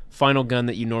final gun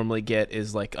that you normally get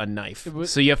is like a knife.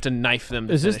 So you have to knife them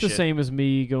to Is this finish the it. same as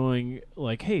me going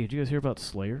like, "Hey, did you guys hear about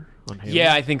Slayer on Halo?"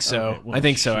 Yeah, I think so. Okay, well, I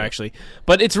think so, shit. actually.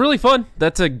 But it's really fun.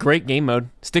 That's a great game mode.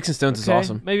 Sticks and Stones is Okay,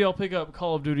 awesome. Maybe I'll pick up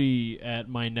Call of Duty at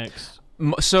my next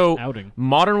So outing.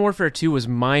 Modern Warfare 2 was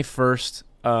my first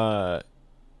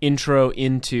intro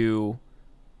into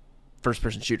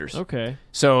first-person shooters. Okay.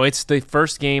 So it's the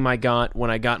first game I got when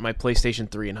I got my PlayStation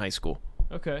 3 in high school.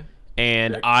 Okay.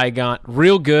 And I got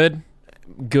real good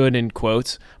in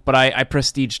quotes, but I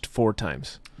prestiged 4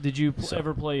 times. Did you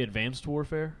ever play Advanced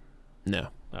Warfare? No.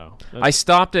 Oh. I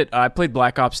stopped at, I played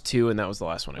Black Ops 2, and that was the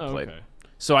last one I played. Okay.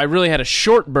 So I really had a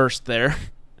short burst there.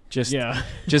 just Yeah.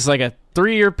 just like a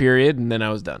 3-year period, and then I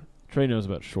was done. Trey knows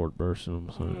about short bursts.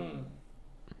 So.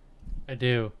 I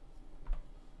do.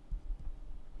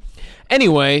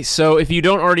 Anyway, so if you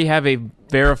don't already have a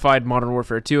verified Modern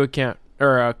Warfare 2 account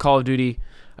or a Call of Duty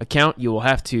account, you will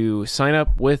have to sign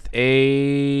up with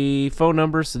a phone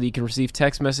number so that you can receive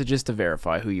text messages to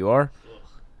verify who you are.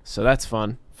 So that's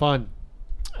fun. Fun.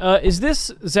 Is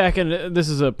this, Zach, and this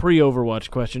is a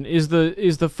pre-Overwatch question, is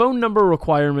the phone number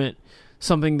requirement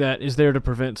something that is there to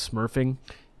prevent smurfing?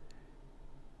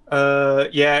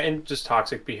 Yeah, and just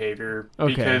toxic behavior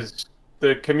Okay. because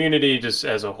the community just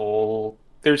as a whole,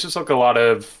 there's just like a lot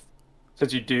of,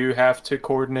 since you do have to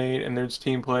coordinate and there's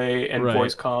team play and Right.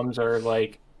 voice comms are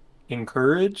like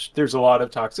encouraged, there's a lot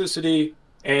of toxicity,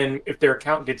 and if their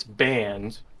account gets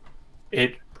banned,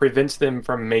 it prevents them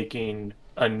from making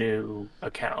a new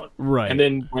account. Right. And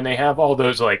then when they have all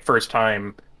those like first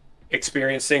time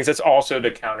experience things, that's also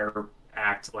to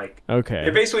counteract like Okay.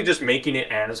 they're basically just making it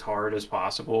as hard as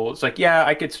possible. It's like, yeah,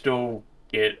 I could still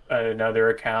get another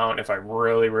account if I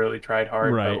really, really tried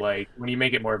hard, Right. but like when you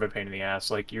make it more of a pain in the ass,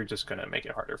 like you're just gonna make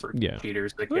it harder for Yeah.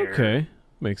 cheaters to care, Okay.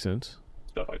 Makes sense.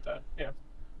 stuff like that. Yeah.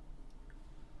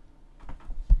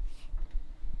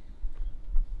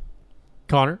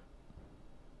 Connor?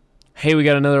 Hey, we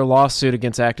got another lawsuit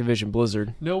against Activision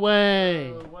Blizzard. No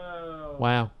way.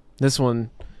 Wow. This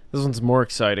one's more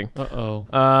exciting.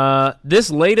 Uh-oh.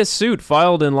 This latest suit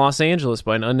filed in Los Angeles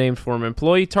by an unnamed former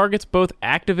employee targets both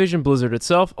Activision Blizzard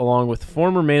itself along with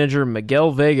former manager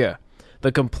Miguel Vega.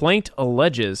 The complaint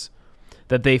alleges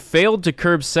that they failed to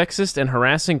curb sexist and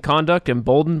harassing conduct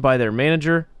emboldened by their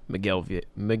manager, Miguel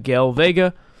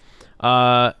Vega,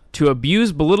 to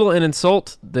abuse, belittle, and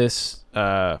insult this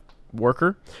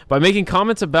worker by making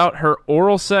comments about her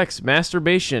oral sex,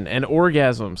 masturbation, and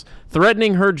orgasms,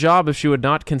 threatening her job if she would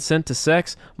not consent to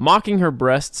sex, mocking her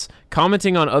breasts,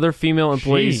 commenting on other female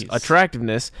employees' Jeez.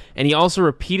 attractiveness, and he also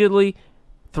repeatedly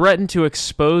threatened to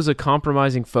expose a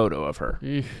compromising photo of her.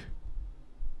 Eesh.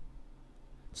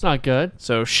 It's not good.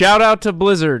 So shout out to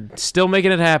Blizzard, still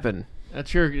making it happen.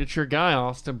 It's your guy,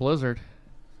 Austin Blizzard.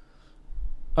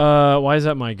 Why is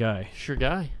that my guy? It's your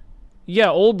guy. Yeah,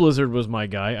 old Blizzard was my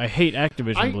guy. I hate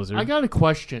Activision Blizzard. I got a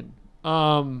question.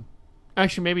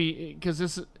 Actually, maybe because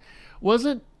this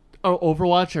wasn't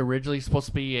Overwatch originally supposed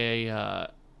to be a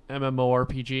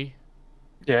MMORPG.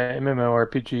 Yeah,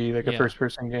 MMORPG, like a Yeah. first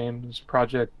person game, this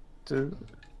project.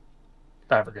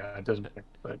 I forgot, it doesn't matter.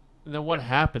 But And then what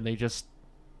happened? They just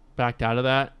backed out of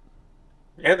that.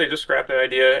 yeah, they just scrapped the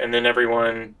idea, and then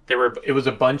it was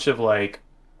a bunch of like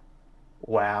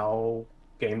WoW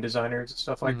game designers and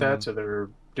stuff like that, so they were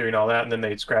doing all that, and then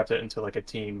they scrapped it into like a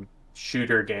team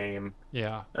shooter game.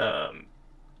 Yeah.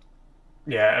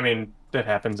 Yeah, I mean that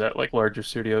happens at like larger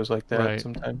studios like that Right.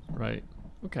 sometimes. Right.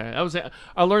 Okay.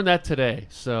 I learned that today,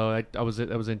 so that was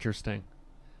interesting.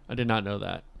 I did not know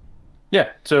that. Yeah,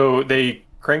 so they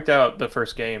cranked out the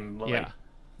first game like Yeah.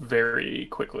 very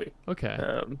quickly. Okay.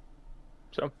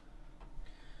 So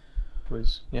it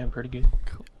was pretty good.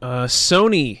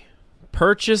 Sony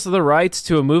purchased the rights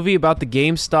to a movie about the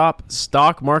GameStop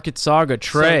stock market saga.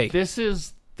 Trey. So this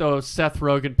is the Seth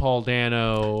Rogen, Paul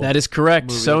Dano. That is correct.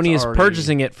 movie Sony that's is already-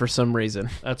 purchasing it for some reason.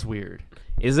 That's weird.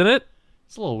 Isn't it?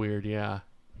 It's a little weird, yeah.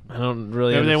 I don't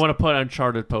really. Maybe they understand. want to put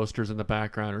Uncharted posters in the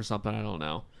background or something. I don't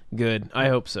know. Good. I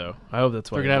hope so. I hope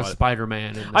that's why They're they gonna have bought it.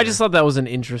 Spider-Man. In I just thought that was an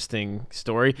interesting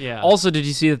story. Yeah. Also, did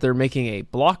you see that they're making a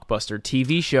blockbuster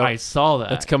TV show I saw that.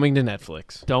 that's coming to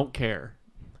Netflix? Don't care.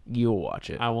 You'll watch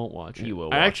it. I won't watch it. You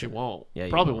will I watch actually it. won't. Yeah, you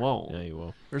Probably will. won't. Yeah, you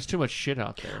will. There's too much shit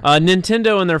out there.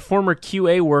 Nintendo and their former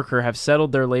QA worker have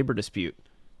settled their labor dispute.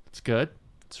 It's good.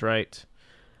 That's right.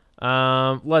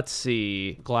 Let's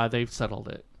see. Glad they've settled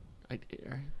it.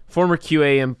 Former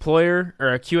QA employer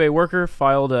or a QA worker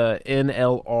filed a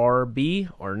NLRB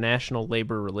or National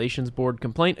Labor Relations Board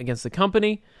complaint against the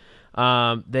company. They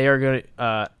are going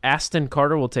to Aston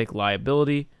Carter will take the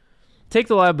liability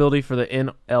for the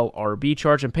NLRB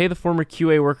charge and pay the former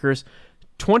QA workers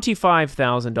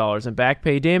 $25,000 in back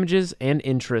pay damages and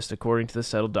interest, according to the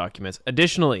settled documents.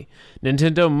 Additionally,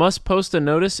 Nintendo must post a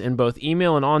notice in both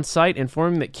email and on-site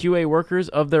informing that QA workers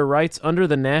of their rights under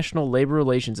the National Labor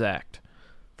Relations Act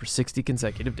for 60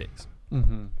 consecutive days.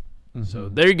 So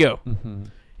there you go.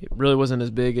 It really wasn't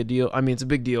as big a deal. I mean, it's a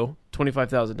big deal.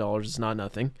 $25,000 is not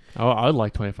nothing. Oh, I'd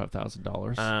like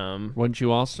 $25,000. Wouldn't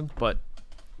you, Austin? But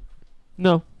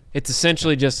No. it's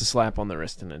essentially just a slap on the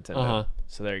wrist to Nintendo. Uh-huh.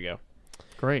 So there you go.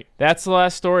 Great. That's the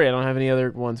last story. I don't have any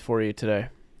other ones for you today.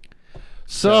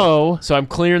 So So I'm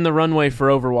clearing the runway for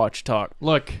Overwatch talk.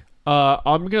 look,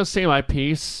 I'm gonna say my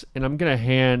piece, and I'm gonna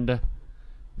hand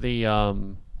the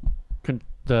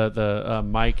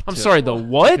mic. I'm to sorry, the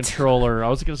what? controller? I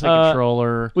was gonna say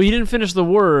controller. Well, you didn't finish the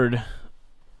word,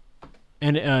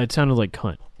 and it sounded like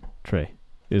cunt. Trey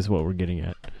is what we're getting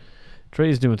at. Trey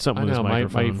is doing something I with know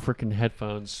his my microphone. freaking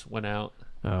headphones went out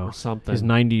Oh, or something. his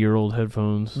 90-year-old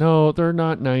headphones. No, they're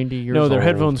not 90 years old. No, they're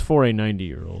headphones for a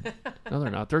 90-year-old. No,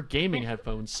 they're not. They're gaming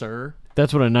headphones, sir.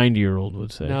 That's what a 90-year-old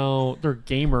would say. No, they're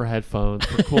gamer headphones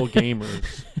for cool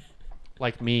gamers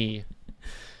like me.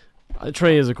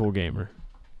 Trey is a cool gamer.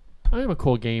 I am a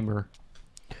cool gamer.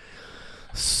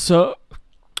 So,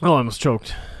 I almost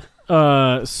choked.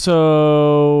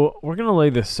 So we're gonna lay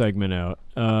this segment out.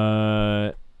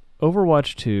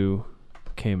 Overwatch 2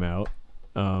 came out.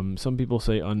 Some people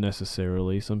say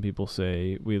unnecessarily. Some people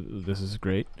say this is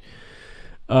great.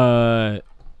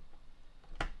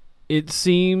 It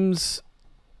seems.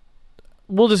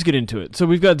 We'll just get into it. So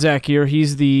we've got Zach here.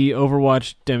 He's the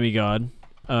Overwatch demigod,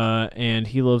 and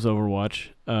he loves Overwatch.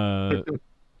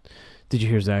 Did you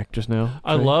hear Zach just now?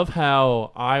 I Trey? love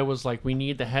how I was like, we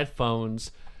need the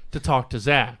headphones to talk to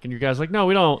Zach. And you guys are like, no,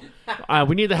 we don't.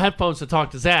 We need the headphones to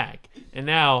talk to Zach. And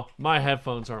now my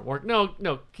headphones aren't working.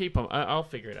 No, keep them. I'll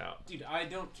figure it out. Dude, I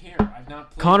don't care. I've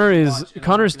not played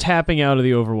Connor's tapping out of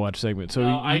the Overwatch segment. So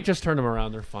I just turned them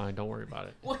around. They're fine. Don't worry about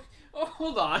it. What? Oh,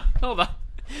 hold on.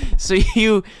 So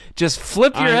you just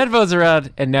flip your I- headphones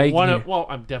around, and now you can hear. Well,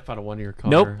 I'm deaf out of one ear.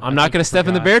 Nope, Connor. I'm I not think going to you step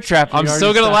in the forgot. bear trap. You I'm already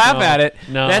still going to stepped- laugh at it.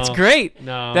 No, That's great.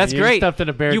 No, That's you great. stepped in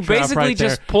a bear You trap basically right there.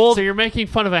 just pulled. So you're making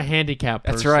fun of a handicapped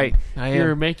person. That's right. I am.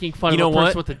 You're making fun You know of a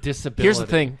person what? with a disability. Here's the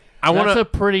thing. I That's want a to.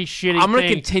 pretty shitty I'm going to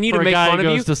thing continue for to a make guy fun who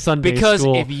of you goes to Sunday because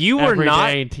school if you were every not,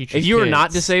 day and teaches if you were not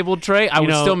kids. disabled, Trey, I You would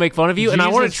know, still make fun of you, and I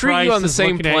want to Jesus treat you on the Christ is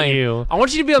same looking at plane. you. I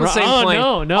want you to be on the same Oh, plane.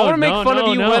 no, I want to make fun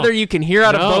of you whether you can hear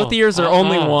out of both ears or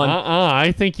only one.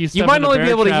 I think you. You might only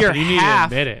be able to hear half. half. You need to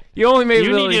admit it. You only may be You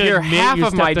able need to to hear admit half you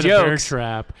of my stepped in a bear jokes.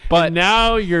 trap. but- And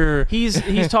now you're. he's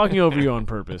talking over you on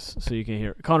purpose, so you can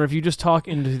hear. Connor, if you just talk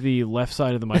into the left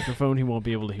side of the microphone, he won't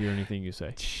be able to hear anything you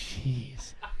say. Jeez.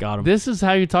 Got him. This is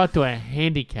how you talk to a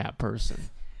handicapped person.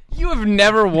 You have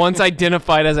never once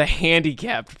identified as a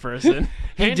handicapped person.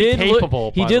 He did Handicapable,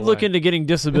 look. He by did the look way. into getting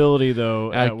disability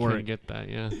though I at can't work. get that.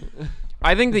 Yeah.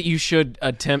 I think that you should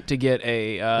attempt to get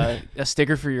a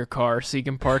sticker for your car so you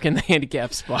can park in the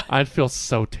handicap spot. I'd feel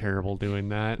so terrible doing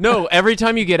that. No, every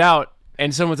time you get out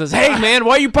and someone says, "Hey man,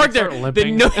 why you parked there?" start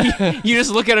Then limping. no, you just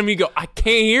look at them and you go, "I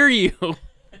can't hear you."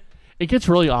 It gets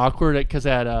really awkward because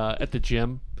at the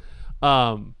gym,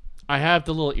 I have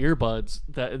the little earbuds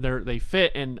that they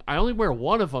fit, and I only wear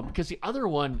one of them because the other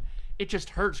one it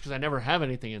just hurts because I never have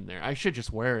anything in there. I should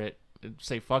just wear it and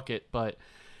say fuck it, but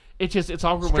it's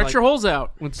awkward when, Stretch like, your holes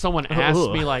out. when someone asks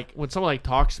Ugh. me when someone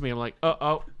talks to me, I'm like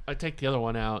oh I take the other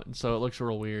one out, and so it looks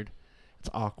real weird. It's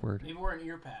awkward. Maybe wear an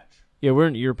ear patch. Yeah, we're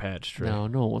an ear patch, Trey. No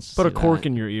one wants to Put a see cork that.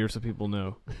 in your ear so people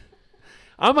know.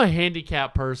 I'm a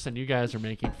handicapped person. You guys are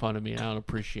making fun of me. I don't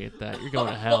appreciate that. You're going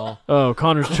to hell. Oh,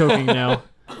 Connor's choking now.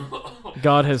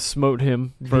 God has smote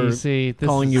him for VC, this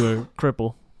calling is- you a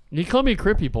cripple. You call me a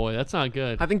crippy boy. That's not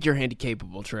good. I think you're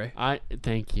handicapable, Trey.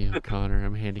 Thank you, Connor.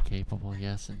 I'm handicapable.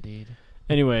 Yes, indeed.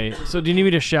 Anyway, so do you need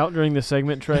me to shout during the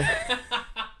segment, Trey?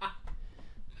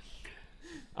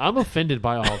 I'm offended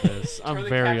by all this. I'm the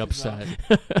very captions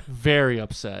upset. Very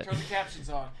upset. the captions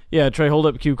on. Yeah, Trey, hold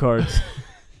up cue cards.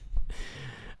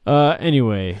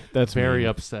 Anyway, that's Very mean.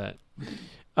 upset.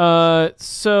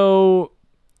 So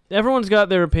everyone's got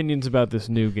their opinions about this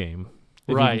new game. If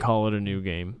you Right. can call it a new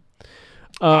game.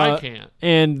 I can't.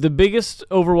 And the biggest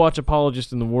Overwatch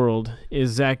apologist in the world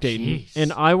is Zach Dayton. Jeez.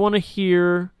 And I want to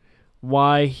hear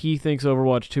why he thinks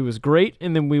Overwatch 2 is great,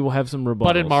 and then we will have some rebuttals.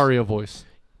 But in Mario voice.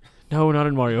 No, not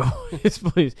in Mario voice,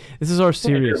 please. This is our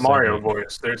serious Mario segment.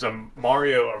 voice. There's a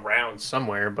Mario around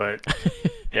somewhere, but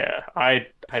yeah, I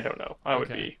don't know. I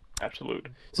would Okay. be absolute.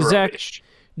 So, Zach, rubbish.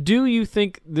 do you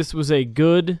think this was a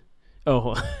good...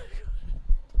 Oh,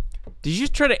 Did you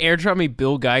just try to airdrop me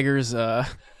Bill Geiger's?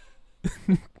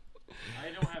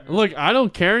 Look, I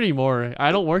don't care anymore.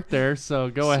 I don't work there, so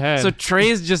go ahead. So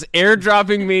Trey's just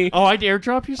airdropping me. oh, I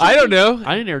airdrop you I something? don't know.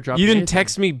 I didn't airdrop You didn't anything.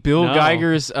 text me Bill No.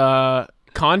 Geiger's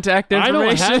contact I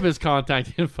information. don't have his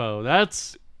contact info.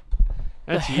 That's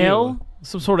the you. hell?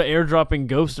 Some sort of airdropping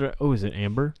ghost? Or, oh, is it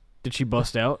Amber? Did she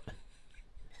bust out?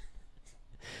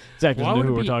 Zach doesn't Why know would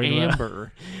who it we're be talking about.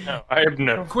 Amber? No, I have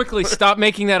no. Quickly, stop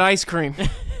making that ice cream.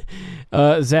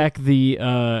 Zach,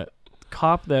 the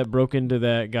cop that broke into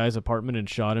that guy's apartment and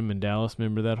shot him in Dallas,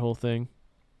 remember that whole thing?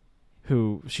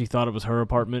 Who she thought it was her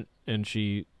apartment and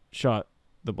she shot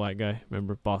the black guy,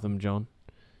 remember? Botham John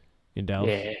in Dallas?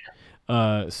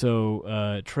 Yeah.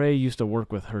 So Trey used to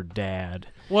work with her dad.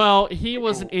 Well, he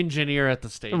was an engineer at the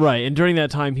station. Right, and during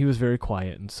that time he was very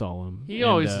quiet and solemn. He and,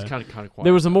 always is kind of quiet.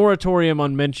 There was a moratorium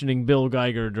on mentioning Bill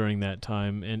Geiger during that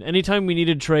time, and anytime we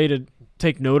needed Trey to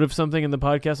take note of something in the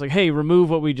podcast, like, hey, remove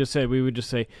what we just said, we would just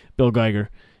say Bill Geiger,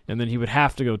 and then he would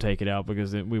have to go take it out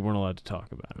because we weren't allowed to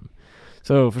talk about him.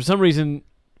 So for some reason,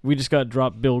 we just got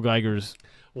dropped Bill Geiger's.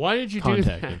 Why did you do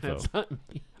Contact that? info. That's not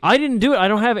me. I didn't do it. I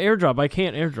don't have airdrop. I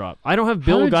can't airdrop. I don't have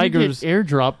Bill How did Geiger's. you get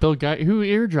airdrop Bill Geiger? Who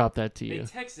airdropped that to you?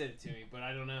 texted it to me, but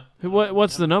I don't know.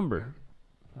 What's the number?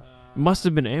 Must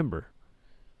have been Amber.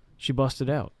 She busted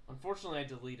out. Unfortunately, I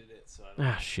deleted it, so I don't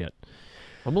Ah, shit.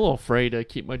 I'm a little afraid to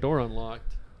keep my door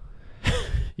unlocked.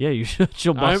 Yeah, you should.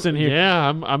 She'll bust in here. Yeah,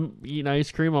 I'm eating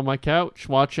ice cream on my couch,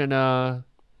 watching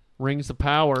Rings of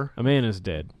Power. Amanda's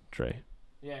dead, Trey.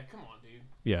 Yeah, come on, dude.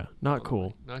 Yeah, not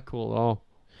cool. Not cool at all.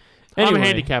 Anyway. I'm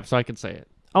handicapped, so I can say it.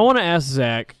 I want to ask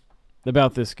Zach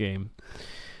about this game.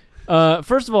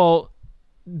 First of all,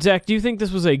 Zach, do you think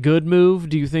this was a good move?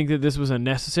 Do you think that this was a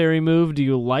necessary move? Do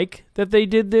you like that they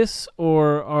did this?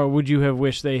 Or would you have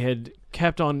wished they had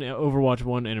kept on Overwatch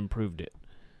 1 and improved it?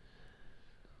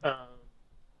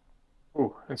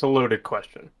 Ooh, it's a loaded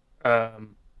question.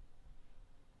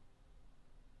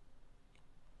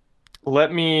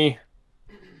 Let me.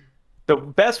 The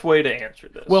best way to answer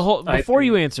this. Well, before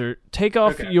you answer, take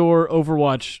off Okay. your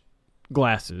Overwatch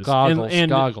glasses Goggles, and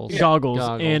goggles. goggles,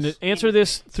 Yeah. and Goggles. answer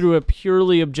this through a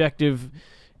purely objective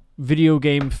video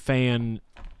game fan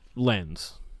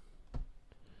lens.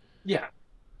 Yeah.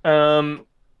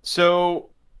 So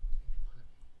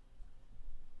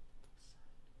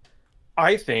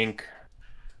I think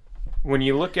when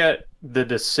you look at the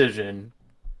decision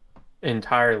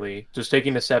entirely, just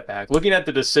taking a step back, looking at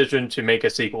the decision to make a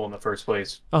sequel in the first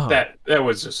place, Uh-huh. that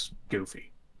was just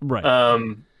goofy. Right.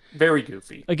 Very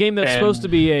goofy. A game that's And- supposed to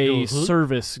be a Uh-huh.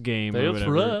 service game or That's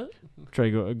whatever. right.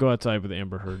 Trey, go outside with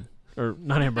Amber Heard. Or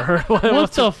not Amber Heard.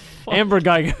 What the fuck? It Amber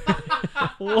Geiger.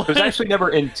 was actually never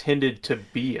intended to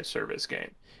be a service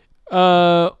game.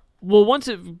 Well, once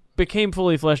it became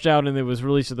fully fleshed out and it was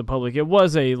released to the public, it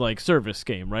was a service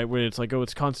game, right? Where it's like, oh,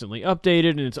 it's constantly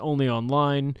updated and it's only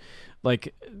online.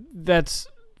 Like that's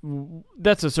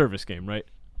a service game, right?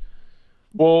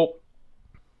 Well,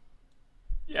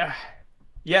 yeah,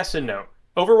 yes and no.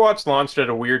 Overwatch launched at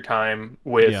a weird time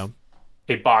with Yeah.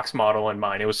 a box model in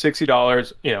mind. It was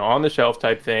 $60, on the shelf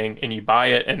type thing, and you buy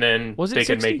it, and then Was it they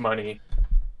could 60? make money.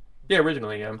 Yeah,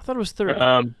 originally, yeah. I thought it was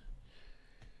 30.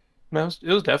 No, it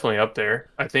was definitely up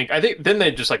there. I think then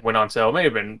they just went on sale. It may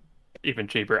have been even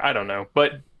cheaper. I don't know,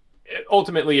 but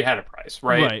ultimately it had a price,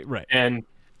 right? Right. And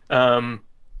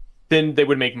then they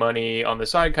would make money on the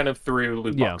side, kind of through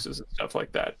loot Yeah. boxes and stuff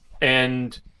like that.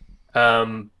 And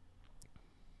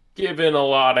given a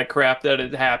lot of crap that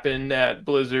had happened at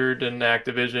Blizzard and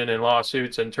Activision and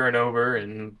lawsuits and turnover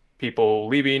and people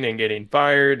leaving and getting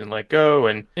fired and let go,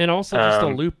 and And also just a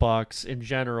Um, loot box in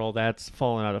general that's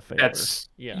fallen out of favor. that's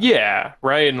yeah.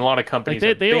 right. And a lot of companies they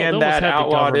have almost banned had that, the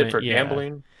outlawed it government- for yeah.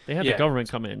 gambling. They had Yeah. the government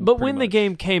come in. But pretty when the much.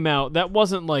 game came out, that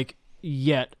wasn't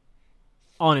yet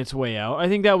on its way out. I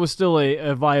think that was still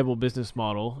a viable business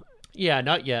model. Yeah,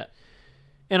 not yet.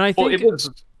 And I Well, think it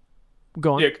was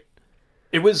go on.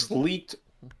 it was leaked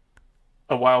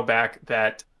a while back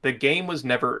that the game was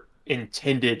never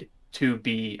intended to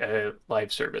be a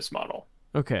live service model.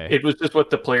 Okay. It was just what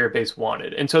the player base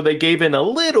wanted. And so they gave in a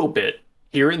little bit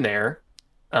here and there.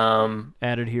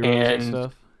 Added heroes and And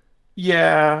stuff.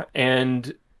 yeah,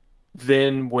 and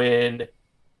then when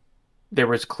there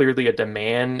was clearly a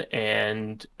demand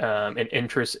and an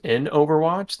interest in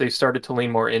Overwatch, they started to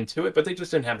lean more into it, but they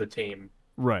just didn't have the team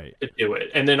Right. to do it.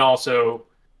 And then also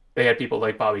they had people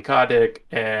like Bobby Kotick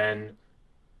and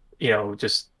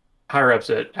just higher ups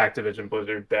at Activision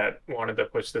Blizzard that wanted to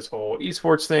push this whole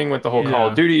esports thing with the whole Call Yeah.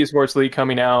 of Duty Esports League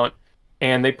coming out.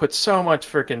 And they put so much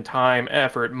freaking time,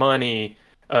 effort, money.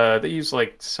 They use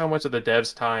like so much of the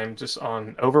devs' time just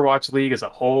on Overwatch League as a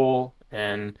whole.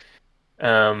 And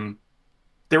um,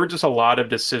 there were just a lot of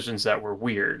decisions that were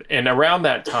weird. And around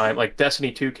that time, like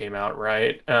Destiny 2 came out,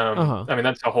 right? Uh-huh. I mean,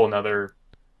 that's a whole nother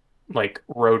like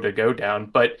road to go down.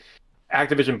 But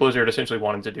Activision Blizzard essentially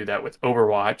wanted to do that with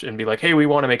Overwatch and be like, hey, we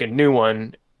want to make a new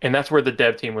one. And that's where the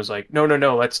dev team was like, no, no,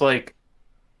 no, let's like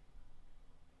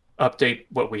update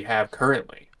what we have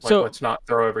currently. Like, So- let's not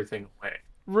throw everything away.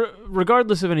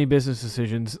 Regardless of any business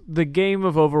decisions, the game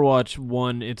of Overwatch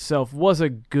 1 itself was a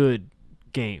good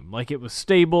game. Like, it was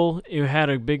stable, it had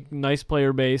a big, nice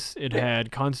player base, it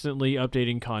had constantly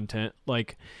updating content.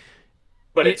 Like,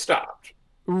 But it stopped.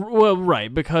 well,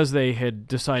 right, because they had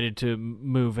decided to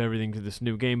move everything to this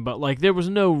new game, but, like, there was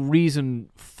no reason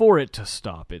for it to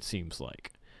stop, it seems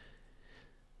like.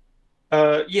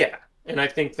 Yeah. And I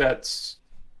think that's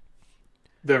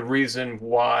the reason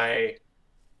why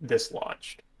this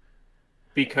launched.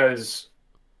 Because,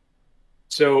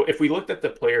 so if we looked at the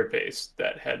player base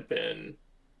that had been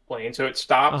playing, so it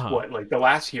stopped, Uh-huh. like the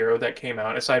last hero that came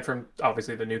out, aside from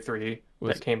obviously the new three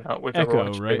Was that came out with Echo,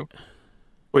 Overwatch right? 2,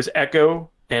 was Echo,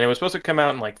 and it was supposed to come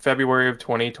out in like February of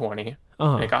 2020.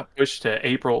 Uh-huh. It got pushed to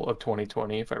April of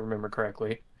 2020, if I remember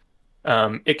correctly.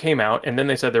 It came out, and then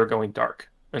they said they were going dark,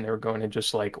 and they were going to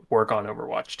just like work on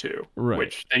Overwatch 2, Right.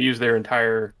 which they used their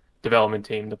entire development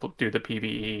team to do the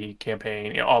PvE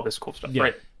campaign, all this cool stuff, Yeah.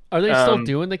 right? Are they still Um,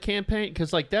 doing the campaign?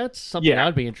 Because like that's something yeah.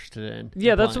 I'd be interested in.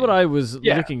 Yeah, that's what I was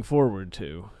Yeah. looking forward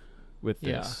to with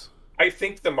Yeah. this. I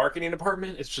think the marketing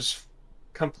department is just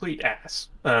complete ass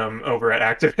over at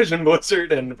Activision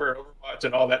Blizzard and for Overwatch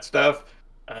and all that stuff.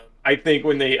 I think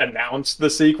when they announced the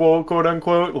sequel, quote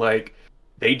unquote, like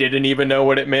they didn't even know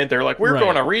what it meant. They're like, we're Right.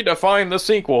 going to redefine the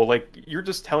sequel. Like, you're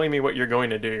just telling me what you're going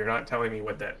to do. You're not telling me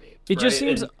what that means. It just right?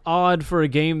 seems And- odd for a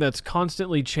game that's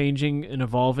constantly changing and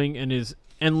evolving and is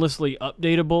endlessly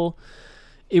updatable.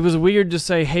 It was weird to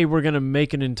say, hey, we're going to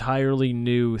make an entirely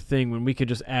new thing when we could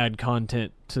just add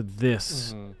content to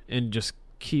this and just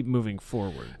keep moving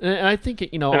forward. And I think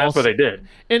and that's also, what they did.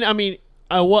 and I mean,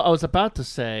 what I was about to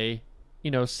say,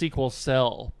 sequels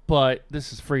sell, but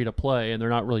this is free to play, and they're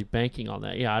not really banking on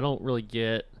that. Yeah, I don't really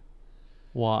get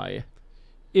why.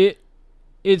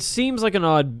 It seems like an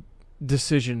odd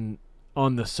decision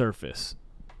on the surface.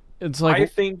 It's like I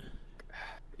think,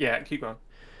 yeah, keep going.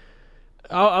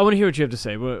 I want to hear what you have to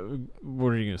say. What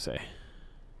are you going to say?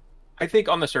 I think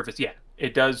on the surface, yeah,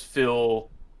 it does feel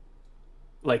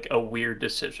like a weird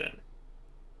decision.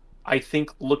 I think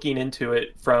looking into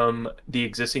it from the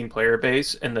existing player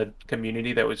base and the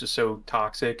community that was just so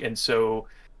toxic and so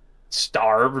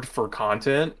starved for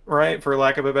content, right, for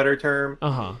lack of a better term,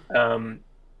 Uh-huh.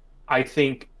 I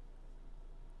think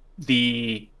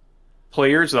the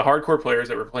players, the hardcore players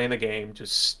that were playing the game,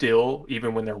 just still,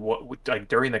 even when they're like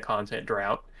during the content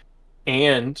drought,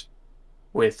 and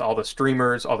with all the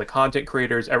streamers, all the content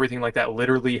creators, everything like that,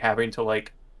 literally having to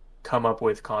like come up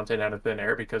with content out of thin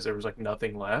air because there was like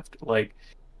nothing left. Like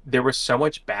there was so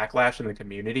much backlash in the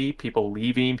community, people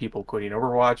leaving, people quitting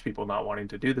Overwatch, people not wanting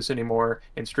to do this anymore,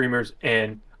 and streamers,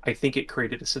 and I think it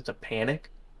created a sense of panic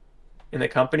in the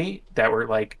company that were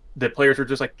like the players were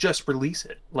just like, just release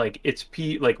it. Like it's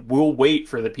like we'll wait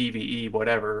for the PvE,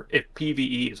 whatever. If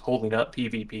PvE is holding up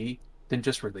PvP, then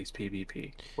just release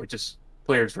PvP, which is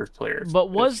players versus players. But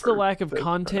was It's the for lack of I don't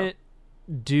know. content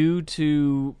due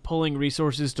to pulling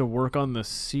resources to work on the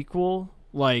sequel?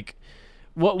 Like,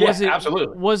 what Yeah, was it?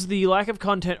 absolutely. Was the lack of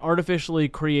content artificially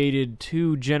created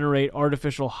to generate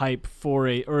artificial hype for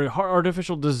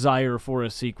artificial desire for a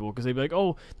sequel? Because they'd be like,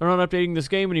 "Oh, they're not updating this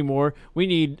game anymore. We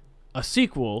need a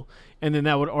sequel," and then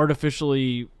that would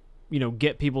artificially,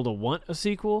 get people to want a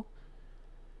sequel.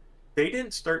 They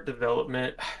didn't start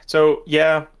development. So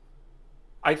yeah,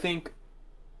 I think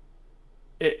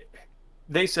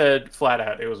they said flat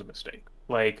out it was a mistake.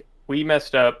 Like we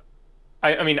messed up.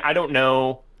 I mean, I don't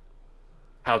know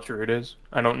how true it is.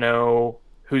 I don't know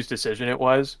whose decision it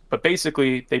was, but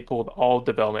basically they pulled all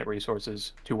development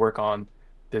resources to work on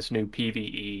this new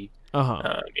PvE,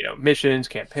 Uh-huh. missions,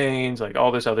 campaigns, like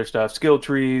all this other stuff, skill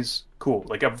trees, cool.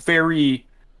 Like a very,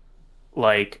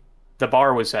 like the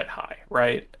bar was set high,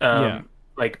 right? Yeah.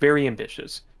 like very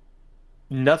ambitious.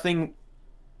 Nothing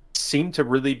seemed to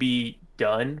really be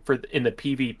done in the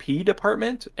PvP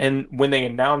department. And when they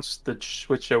announced the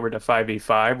switch over to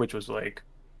 5v5, which was like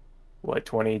what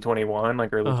 2021,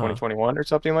 like early 2021 or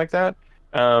something like that,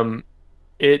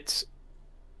 it's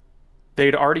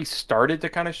they'd already started to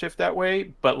kind of shift that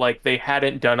way, but like they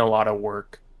hadn't done a lot of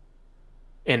work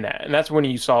in that. And that's when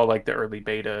you saw like the early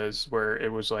betas where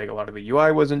it was like a lot of the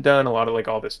UI wasn't done, a lot of like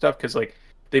all this stuff because like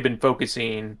they've been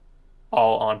focusing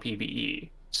all on PvE.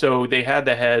 So they had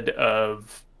the head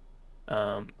of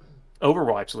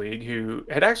Overwatch League who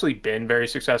had actually been very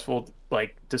successful,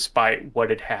 like despite what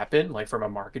had happened, like from a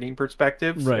marketing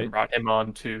perspective, Right. and brought him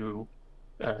on to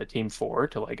Team 4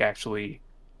 to like actually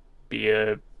be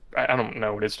I don't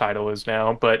know what his title is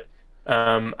now, but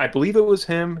I believe it was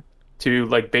him to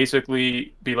like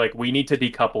basically be like, we need to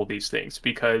decouple these things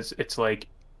because it's like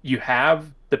you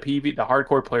have the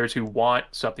hardcore players who want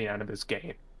something out of this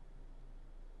game,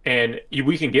 and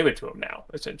we can give it to them now,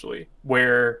 essentially.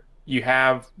 Where you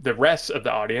have the rest of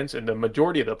the audience and the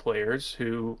majority of the players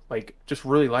who like just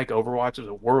really like Overwatch as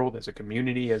a world, as a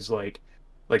community, as like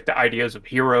the ideas of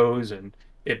heroes and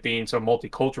it being so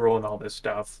multicultural and all this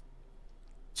stuff.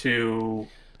 To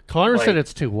Connor like, said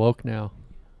it's too woke now.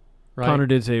 Right? Connor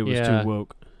did say it was Yeah. too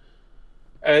woke.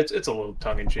 it's a little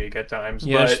tongue in cheek at times,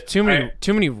 Yeah, there's but too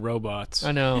many robots.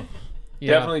 I know.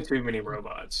 Yeah. definitely too many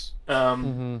robots.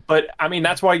 But I mean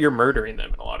that's why you're murdering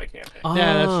them in a lot of campaigns.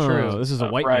 Yeah, that's true. Oh, This is a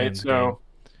white right? man's So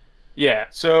yeah,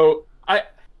 so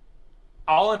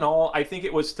all in all, I think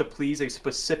it was to please a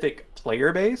specific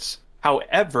player base.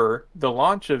 However, the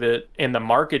launch of it and the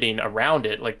marketing around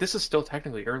it, like this is still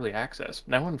technically early access.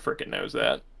 No one freaking knows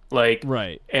that. Like, game.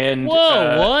 Right. and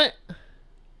Whoa, what?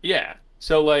 yeah.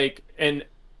 So like, and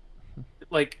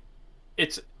like,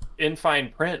 it's in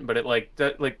fine print, but it like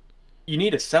that, like, you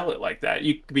need to sell it like that.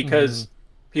 Because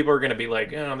people are gonna be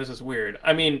like, oh, this is weird.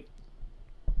 I mean,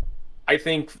 I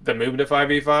think the move to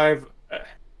 5v5.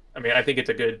 I mean, I think it's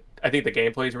I think the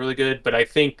gameplay is really good, but I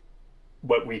think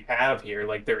what we have here,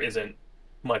 like, there isn't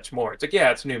much more. It's like,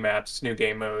 yeah, it's new maps, it's new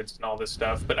game modes, and all this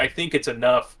stuff, but I think it's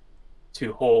enough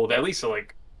to hold at least a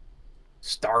like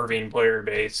starving player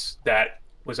base that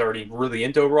was already really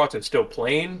into Overwatch and still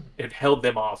playing. It held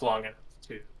them off long enough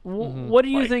to. What do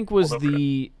you Like, think was hold over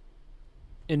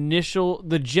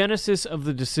the genesis of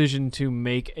the decision to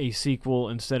make a sequel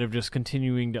instead of just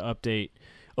continuing to update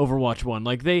Overwatch 1?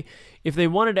 Like if they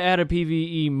wanted to add a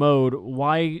PvE mode,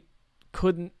 why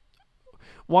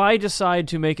decide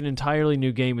to make an entirely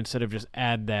new game instead of just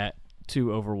add that to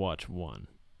Overwatch 1?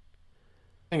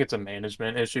 I think it's a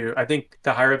management issue. I think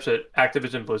the higher ups at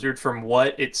Activision Blizzard, from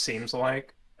what it seems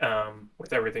like,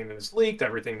 with everything that is leaked,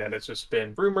 everything that has just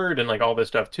been rumored, and like all this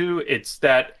stuff too, it's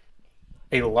that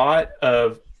a lot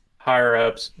of higher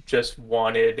ups just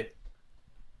wanted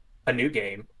a new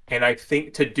game. And I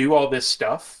think to do all this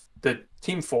stuff, the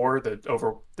Team 4,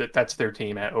 that's their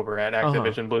team over at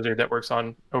Activision Blizzard that works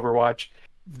on Overwatch,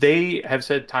 they have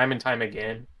said time and time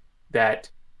again that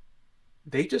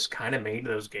they just kind of made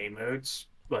those game modes,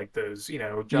 like those,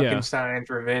 Junkenstein's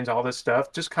Revenge, all this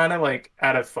stuff, just kind of like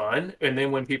out of fun. And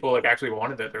then when people like actually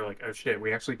wanted it, they're like, oh shit,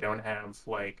 we actually don't have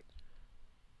like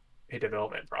a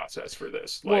development process for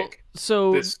this. Like,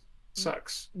 so this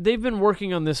sucks. they've been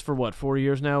working on this for what, 4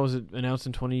 years now? Was it announced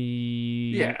in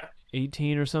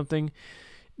 2018 or something?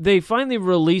 They finally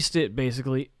released it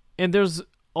basically, and there's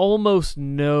almost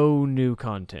no new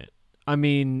content. I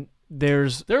mean,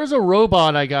 there's a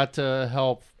robot I got to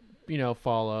help,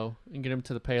 follow and get him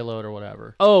to the payload or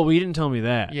whatever. oh, you didn't tell me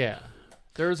that. Yeah.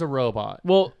 There's a robot.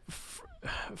 Well,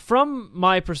 from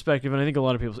my perspective, and I think a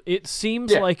lot of people's, it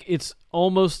seems like it's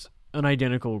almost an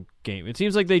identical game. It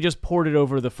seems like they just ported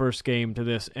over the first game to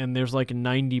this, and there's like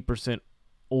 90%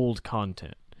 old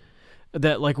content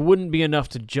that like wouldn't be enough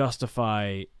to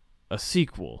justify a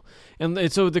sequel. And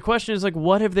so the question is like,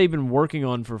 what have they been working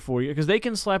on for 4 years? Because they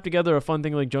can slap together a fun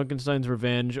thing like Junkenstein's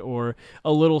Revenge or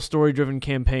a little story-driven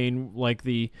campaign like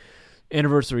the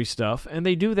anniversary stuff, and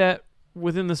they do that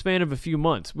within the span of a few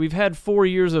months. We've had 4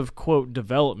 years of, quote,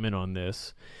 development on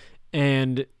this,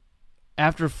 and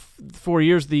after 4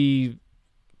 years, the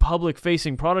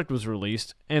public-facing product was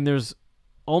released, and there's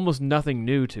almost nothing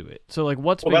new to it. So, like,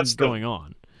 what's been going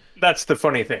on? That's the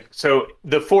funny thing. So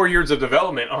the 4 years of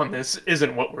development on this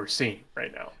isn't what we're seeing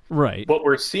right now. Right. What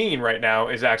we're seeing right now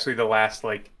is actually the last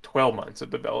like 12 months of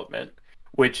development,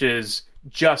 which is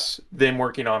just them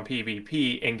working on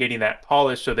PvP and getting that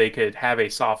polished so they could have a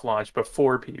soft launch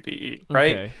before PvE,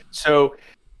 right? Okay. So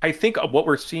I think what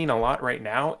we're seeing a lot right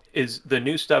now is the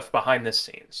new stuff behind the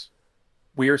scenes.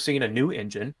 We are seeing a new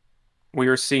engine. We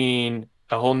are seeing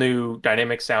a whole new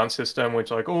dynamic sound system,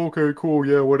 which like, oh, okay, cool,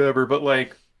 yeah, whatever. But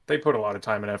like they put a lot of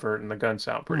time and effort, and the guns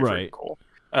sound pretty freaking Right. cool.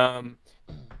 Um,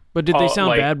 But did they sound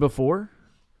like bad before?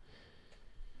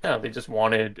 no, they just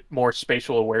wanted more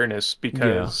spatial awareness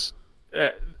because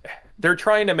they're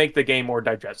trying to make the game more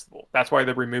digestible. That's why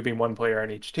they're removing one player on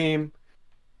each team.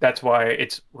 That's why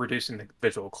it's reducing the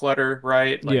visual clutter,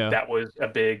 right? Like Yeah. that was a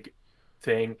big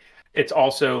thing. It's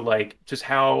also like just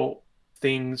how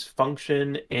things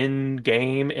function in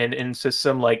game and in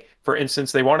system. Like for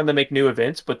instance, they wanted to make new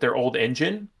events, but their old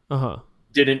engine Uh-huh.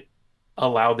 didn't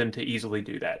allow them to easily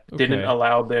do that. Didn't Okay.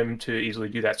 allow them to easily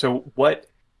do that. So what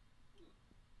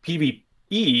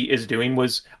PvE is doing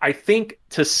was, I think,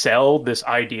 to sell this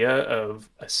idea of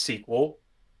a sequel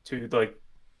to like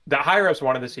the higher ups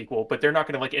wanted the sequel, but they're not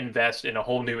going to like invest in a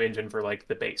whole new engine for like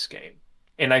the base game.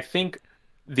 And I think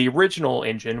the original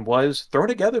engine was thrown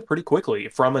together pretty quickly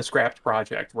from a scrapped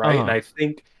project, right? And Uh-huh. I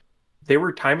think there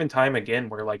were time and time again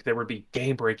where like there would be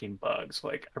game-breaking bugs.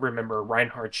 Like I remember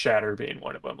Reinhardt Shatter being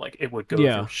one of them. Like it would go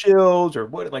Yeah. through shields or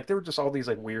what. Like there were just all these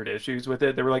like weird issues with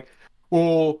it. They were like,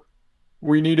 well,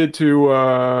 we needed to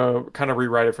kind of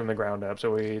rewrite it from the ground up,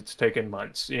 so it's taken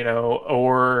months,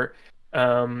 or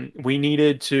we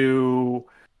needed to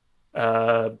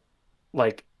uh,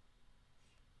 like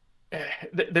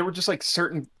there were just like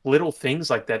certain little things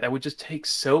like that that would just take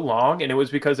so long, and it was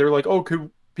because they were like, oh,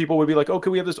 people would be like, oh, could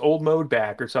we have this old mode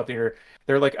back or something? Or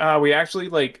they're like, we actually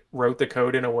like wrote the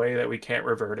code in a way that we can't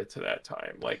revert it to that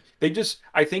time. Like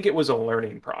I think it was a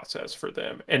learning process for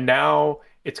them, and now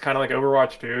it's kind of like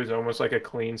Overwatch 2 is almost like a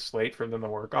clean slate for them to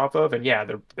work off of. And yeah,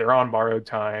 they're on borrowed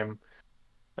time.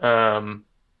 Um,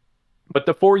 but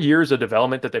the 4 years of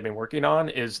development that they've been working on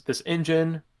is this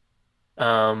engine.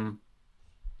 Um,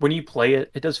 when you play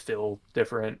it, it does feel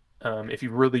different. If you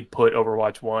really put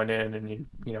Overwatch 1 in and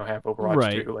you have Overwatch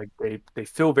Right. 2, like they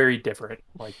feel very different.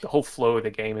 Like the whole flow of the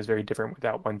game is very different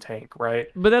without one tank, right?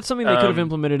 But that's something they could have Um,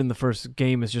 implemented in the first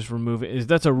game. Is just remove it.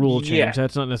 That's a rule change. Yeah.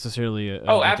 That's not necessarily a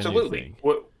Oh, like a new absolutely.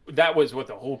 thing. That was what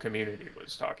the whole community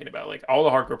was talking about. Like all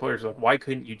the hardcore players were like, why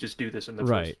couldn't you just do this in the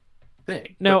Right. first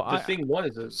thing? Now, But the thing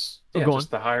was Oh, yeah, go just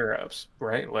the higher ups,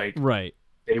 right? Like Right.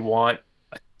 they want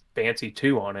a fancy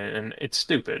 2 on it, and it's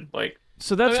stupid. Like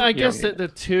So I, that's mean, I you guess know, that the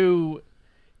two,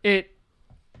 it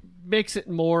makes it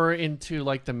more into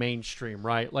like the mainstream,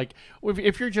 right? Like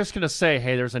if you're just gonna say,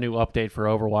 "Hey, there's a new update for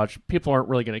Overwatch," people aren't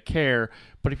really gonna care.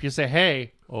 But if you say,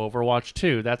 "Hey, Overwatch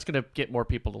 2," that's gonna get more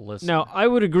people to listen. Now, I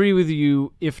would agree with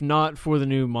you if not for the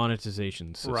new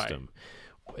monetization system.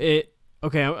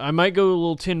 Okay, I might go a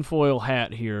little tinfoil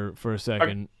hat here for a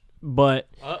second, but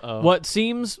what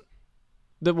seems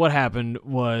that what happened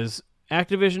was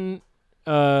Activision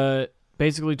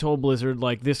basically told Blizzard,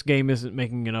 like, this game isn't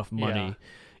making enough money. Yeah.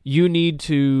 You need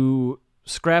to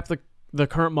scrap the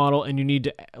current model and you need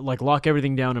to like lock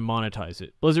everything down and monetize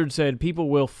it. Blizzard said people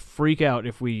will freak out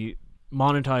if we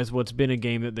monetize what's been a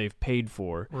game that they've paid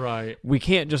for. Right. We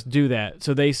can't just do that.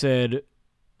 So they said,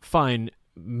 fine,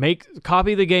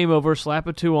 copy the game over, slap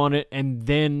a 2 on it, and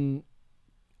then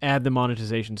add the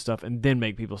monetization stuff, and then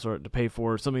make people start to pay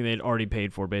for something they'd already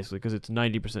paid for, basically, because it's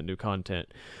 90% new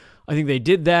content. I think they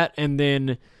did that, and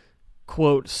then,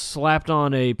 quote, slapped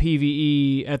on a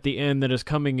PvE at the end that is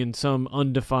coming in some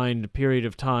undefined period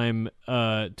of time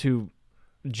to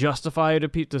justify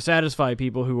it to satisfy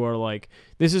people who are like,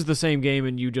 this is the same game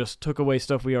and you just took away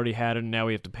stuff we already had and now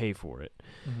we have to pay for it.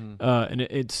 And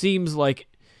it seems like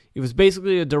it was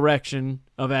basically a direction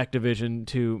of Activision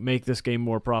to make this game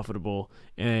more profitable,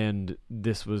 and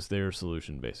this was their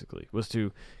solution, basically, was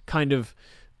to kind of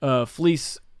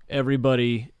fleece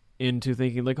everybody into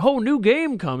thinking like, oh, new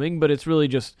game coming, but it's really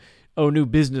just, oh, new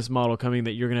business model coming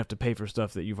that you're going to have to pay for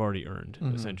stuff that you've already earned,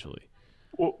 essentially.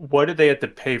 what did they have to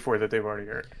pay for that they've already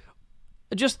earned?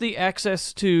 Just the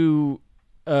access to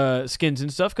skins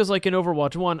and stuff, because like in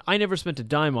Overwatch 1, I never spent a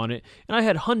dime on it, and I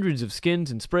had hundreds of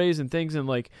skins and sprays and things, and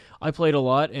like I played a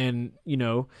lot and,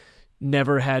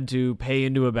 never had to pay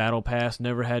into a battle pass,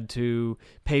 never had to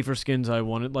pay for skins I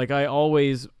wanted. Like I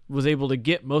always was able to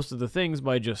get most of the things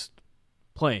by just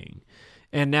playing.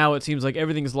 And now it seems like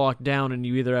everything's locked down and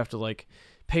you either have to like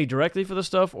pay directly for the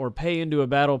stuff or pay into a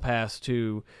battle pass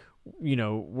to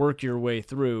work your way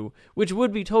through, which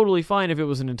would be totally fine if it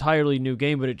was an entirely new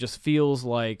game, but it just feels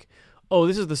like, oh,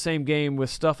 this is the same game with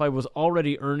stuff I was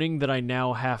already earning that I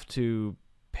now have to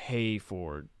pay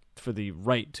for the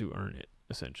right to earn it,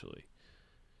 essentially.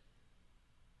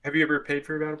 Have you ever paid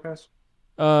for a battle pass?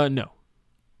 No.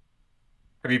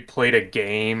 Have you played a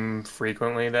game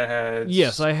frequently that has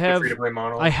Yes, I a have. free-to-play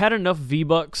model? I had enough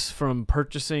V-Bucks from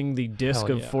purchasing the disc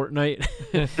Hell of yeah.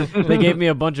 Fortnite. They gave me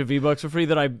a bunch of V-Bucks for free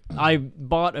that I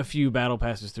bought a few battle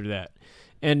passes through that.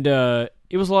 And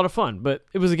it was a lot of fun, but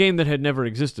it was a game that had never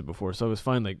existed before, so I was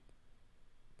fine like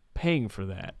paying for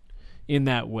that in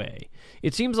that way.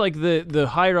 It seems like the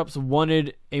higher ups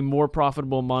wanted a more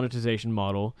profitable monetization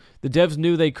model. The devs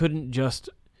knew they couldn't just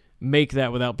make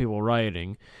that without people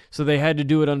rioting, so they had to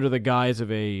do it under the guise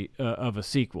of a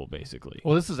sequel, basically.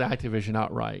 Well, this is Activision,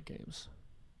 not Riot Games.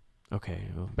 Okay,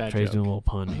 well, Bad Trey's joke. doing a little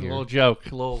pun A here. little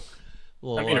joke, a little.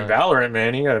 I mean, in Valorant,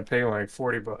 man, you gotta pay like $40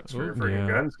 for your Ooh, freaking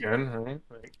yeah. gun skin, right?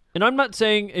 Like, And I'm not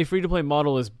saying a free-to-play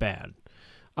model is bad.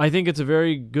 I think it's a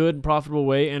very good, profitable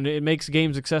way, and it makes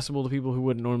games accessible to people who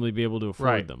wouldn't normally be able to afford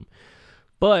Right. them.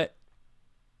 But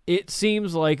it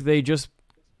seems like they just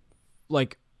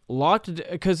like locked,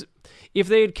 because if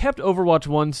they had kept Overwatch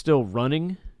 1 still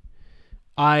running,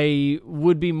 I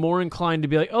would be more inclined to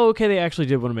be like, oh, okay, they actually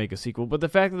did want to make a sequel. But the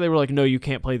fact that they were like, no, you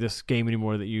can't play this game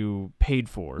anymore that you paid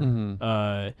for,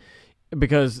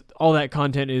 because all that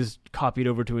content is copied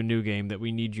over to a new game that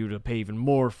we need you to pay even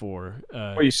more for.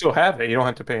 well, you still have it. You don't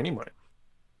have to pay any money.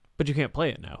 But you can't play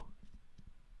it now.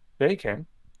 Yeah, you can.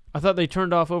 I thought they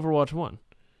turned off Overwatch 1.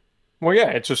 Well, yeah,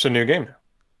 it's just a new game now.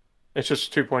 It's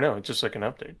just 2.0. It's just like an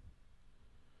update.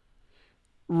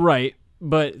 Right,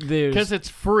 but there's... Because it's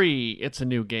free, it's a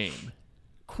new game.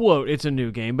 quote, it's a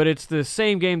new game, but it's the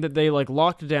same game that they like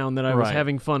locked down that I was Right.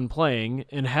 having fun playing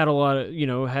and had a lot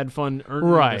of, had fun earning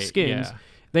Right, the skins. yeah.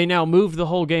 They now moved the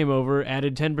whole game over,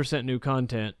 added 10% new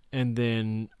content, and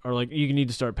then are like, you need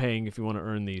to start paying if you want to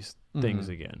earn these things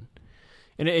again.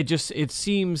 And it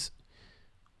seems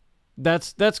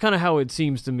that's kind of how it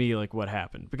seems to me, like what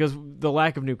happened, because the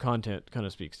lack of new content kind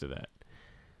of speaks to that.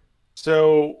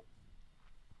 So,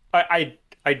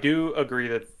 I do agree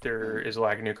that there is a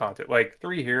lack of new content. Like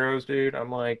 3 Heroes, dude.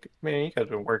 I'm like, man, you guys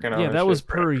been working on Yeah, this that shit was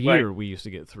forever. per year we used to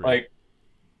get 3. Like,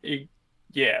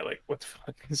 yeah, like what the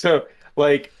fuck? So,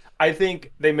 like, I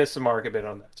think they missed the mark a bit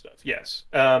on that stuff. Yes.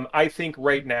 I think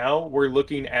right now we're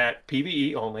looking at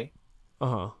PvE only,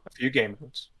 Uh-huh. a few game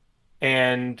modes,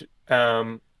 and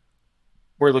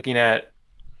we're looking at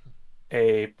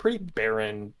a pretty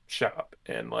barren shop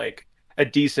and like a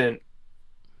decent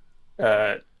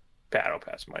battle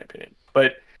pass, in my opinion.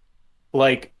 But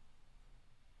like,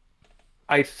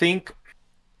 I think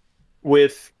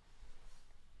with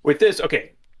this,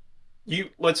 okay,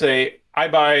 let's say I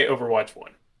buy Overwatch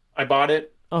 1. I bought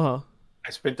it. Uh-huh. I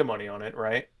spent the money on it,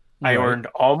 right? I Right. earned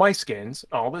all my skins,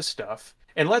 all this stuff.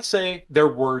 And let's say there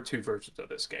were 2 versions of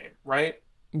this game, right?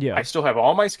 Yeah. I still have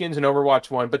all my skins in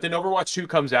Overwatch 1, but then Overwatch 2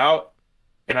 comes out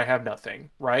and I have nothing,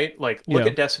 right? Like, look Yeah.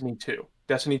 at Destiny 2.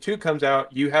 Destiny 2 comes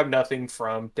out, you have nothing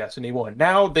from Destiny 1.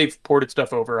 Now they've ported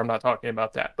stuff over. I'm not talking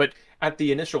about that. But at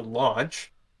the initial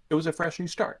launch, it was a fresh new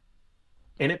start.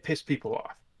 And it pissed people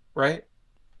off, right?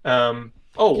 Can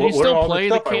What you are still all play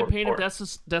the stuff I worked campaign of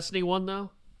for? Destiny 1,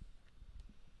 though?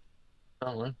 I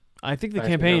don't know. I think the I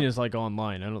actually campaign don't. is like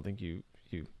online. I don't think you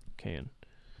can.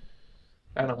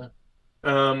 I don't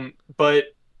know. But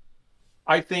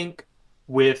I think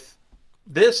with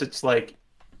this, it's like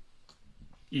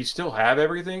you still have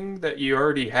everything that you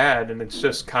already had, and it's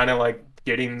just kind of like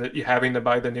having to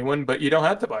buy the new one, but you don't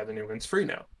have to buy the new one. It's free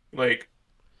now. Like,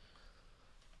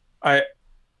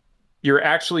 you're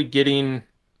actually getting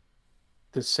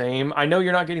the same. I know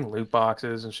you're not getting loot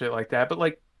boxes and shit like that, but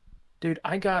like, dude,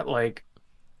 I got like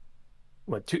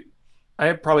I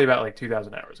have probably about like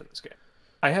 2,000 hours in this game.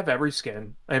 I have every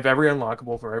skin. I have every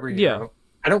unlockable for every Yeah. hero.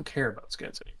 I don't care about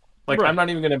skins anymore. Like, Right. I'm not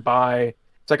even gonna buy.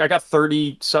 It's like I got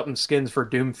 30 something skins for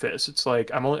Doomfist. It's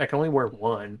like I can only wear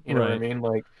one. You know what I Right. mean?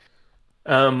 Like,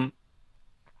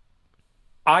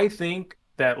 I think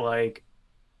that like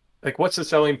what's the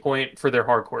selling point for their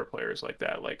hardcore players like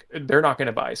that? Like, they're not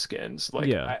gonna buy skins. Like,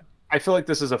 Yeah. I feel like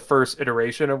this is a first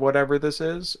iteration of whatever this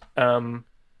is.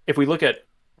 If we look at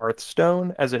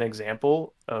Hearthstone as an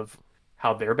example of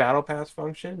how their battle pass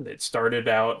functioned, it started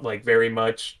out like very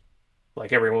much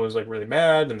like everyone was like really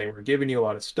mad and they were giving you a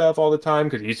lot of stuff all the time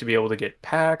because you used to be able to get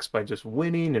packs by just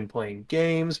winning and playing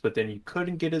games, but then you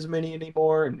couldn't get as many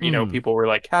anymore. And, people were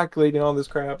like calculating all this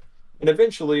crap. And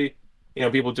eventually,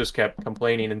 people just kept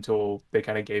complaining until they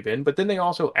kind of gave in. But then they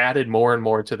also added more and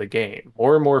more to the game,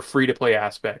 more and more free to play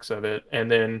aspects of it. And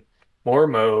then more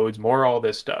modes, more all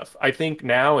this stuff. I think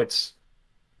now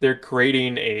they're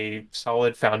creating a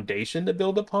solid foundation to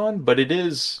build upon, but it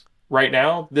is right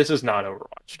now, this is not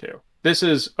Overwatch 2. This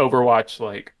is Overwatch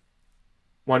like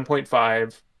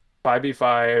 1.5,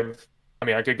 5v5. I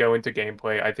mean, I could go into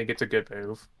gameplay. I think it's a good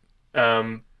move.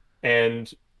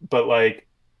 But like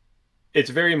it's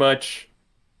very much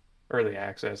early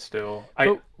access still.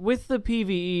 But with the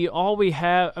PVE, all we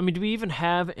have, I mean, do we even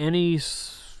have any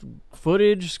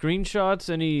footage, screenshots,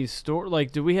 any store?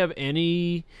 Like, do we have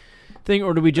anything,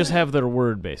 or do we just have their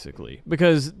word, basically?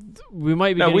 Because we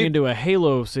might be getting into a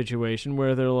Halo situation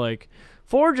where they're like,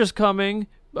 Forge is coming,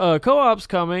 co-op's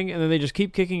coming, and then they just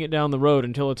keep kicking it down the road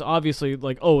until it's obviously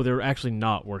like, oh, they're actually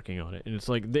not working on it. And it's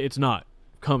like, it's not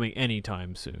coming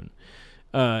anytime soon.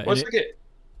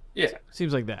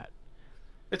 Seems like that.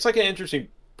 It's like an interesting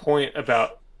point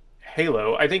about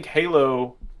Halo. I think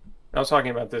Halo, I was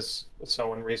talking about this with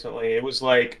someone recently. It was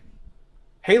like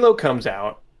Halo comes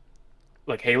out,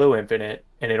 like Halo Infinite,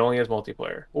 and it only has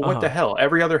multiplayer. Well, what the hell?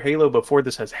 Every other Halo before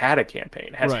this has had a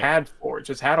campaign, has had Forge,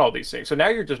 has had all these things. So now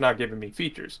you're just not giving me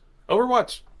features.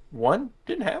 Overwatch 1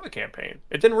 didn't have a campaign.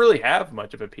 It didn't really have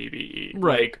much of a PvE.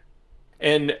 Right.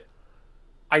 And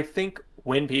I think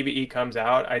when PvE comes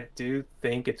out, I do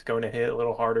think it's going to hit a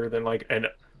little harder than like a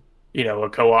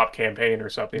co-op campaign or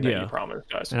something that you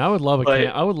promised us. And I would love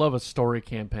I would love a story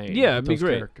campaign. Yeah, it'd be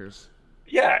great. Characters.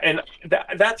 Yeah, and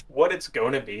that's what it's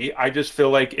going to be. I just feel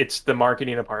like it's the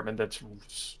marketing department that's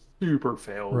super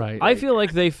failed. Right. I feel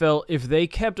like they felt if they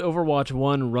kept Overwatch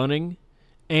 1 running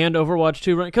and Overwatch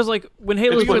 2 running, because like when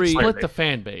Halo 3 split the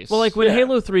fan base. Well, like when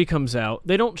Halo 3 comes out,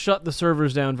 they don't shut the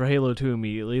servers down for Halo 2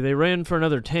 immediately. They ran for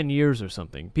another 10 years or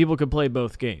something. People could play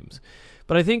both games.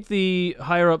 But I think the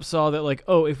higher-ups saw that, like,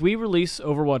 oh, if we release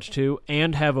Overwatch 2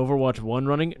 and have Overwatch 1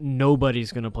 running,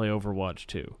 nobody's going to play Overwatch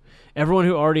 2. Everyone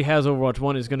who already has Overwatch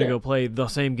 1 is going to go play the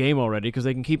same game already because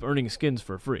they can keep earning skins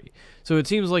for free. So it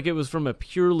seems like it was from a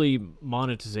purely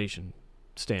monetization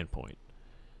standpoint.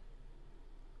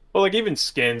 Well, like even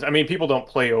skins. I mean, people don't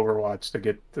play Overwatch to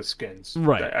get the skins.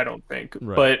 Right. I don't think.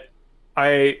 Right. But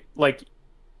I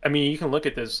mean, you can look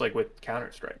at this like with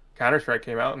Counter-Strike. Counter-Strike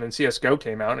came out and then CSGO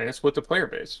came out and it split the player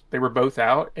base. They were both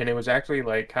out and it was actually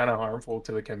like kind of harmful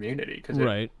to the community because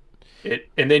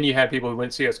and then you had people who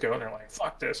went CSGO and they're like,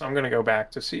 fuck this, I'm going to go back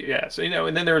to CS. So,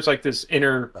 and then there was like this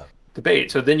inner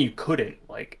debate. So then you couldn't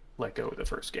like let go of the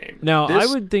first game. Now, I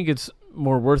would think it's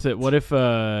more worth it. What if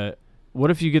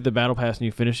you get the battle pass and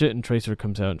you finish it and Tracer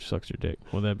comes out and sucks your dick?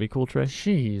 Would that be cool, Trey?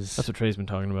 Jeez. That's what Trey's been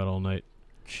talking about all night.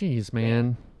 Jeez,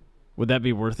 man. Would that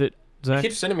be worth it, Zach? He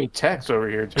keeps sending me texts over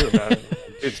here too about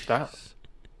it. Dude, stop.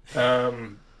 Yeah,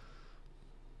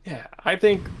 I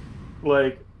think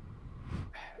like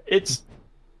it's.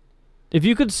 If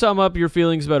you could sum up your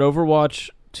feelings about Overwatch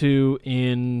 2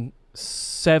 in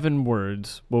 7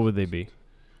 words, what would they be?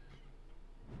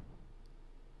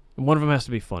 And one of them has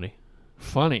to be funny.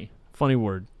 Funny. Funny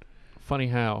word. Funny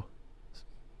how?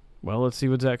 Well, let's see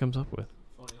what Zach comes up with.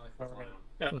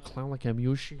 A clown like a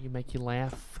Mushi, you make you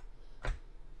laugh.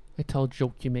 I tell a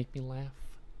joke, you make me laugh.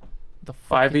 The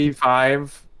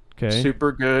 5v5. Okay.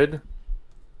 Super good.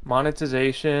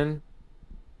 Monetization.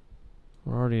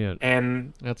 We're already at.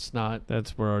 And we're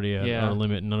already at our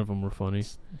limit. None of them were funny.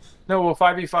 No, well,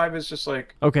 5v5 is just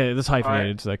like. Okay, that's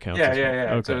hyphenated, so that counts.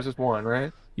 Yeah. Okay. So it's just one,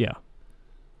 right? Yeah.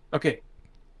 Okay.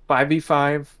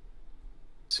 5v5.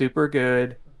 Super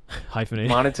good.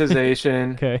 Hyphenated.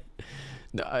 Monetization. Okay.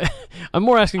 No, I'm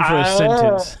more asking for a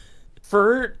sentence.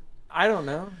 I don't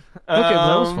know. Okay, but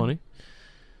that was funny.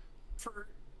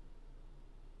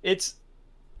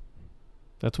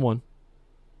 That's one.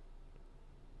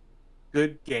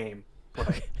 Good game.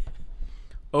 Okay.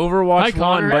 Overwatch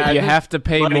 1, but you have to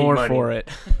pay more for it.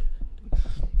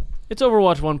 It's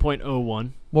Overwatch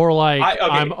 1.01. More like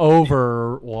I'm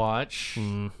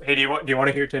Overwatch. Hey, do you want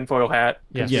to hear tinfoil hat?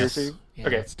 Yes. Yeah,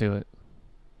 okay, let's do it.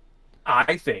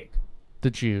 I think the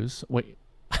Jews. Wait.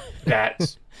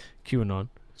 That's QAnon.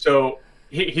 So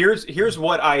here's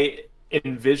what I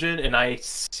envision and I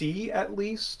see at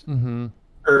least,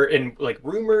 or in like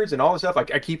rumors and all this stuff.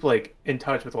 Like I keep like in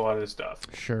touch with a lot of this stuff.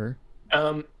 Sure.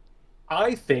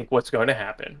 I think what's going to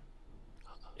happen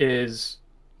is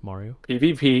Mario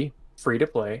PvP free to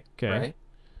play. Okay. Right?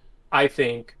 I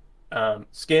think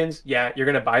skins. Yeah, you're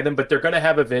going to buy them, but they're going to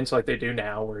have events like they do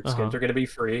now where skins are going to be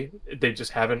free. They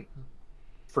just haven't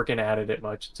freaking added it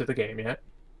much to the game yet.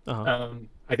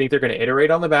 I think they're going to iterate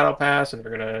on the battle pass and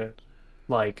they're going to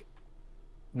like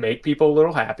make people a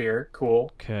little happier.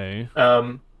 Cool. Okay.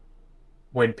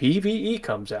 When PvE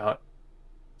comes out,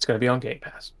 it's going to be on Game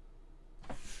Pass.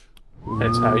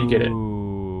 That's how you get it.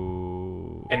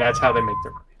 And that's how they make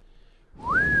their money.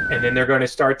 And then they're going to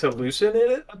start to loosen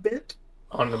it a bit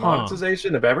on the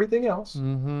monetization of everything else.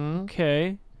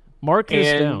 Okay. Mark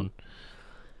this down.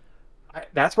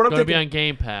 That's what I'm thinking. It's going to be on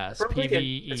Game Pass.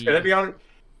 PvE. It's going to be on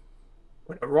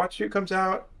when Overwatch 2 comes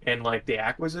out, and like the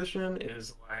acquisition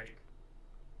is like,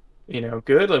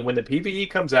 good. Like when the PvE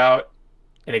comes out,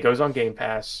 and it goes on Game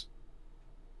Pass,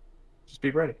 just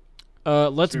be ready.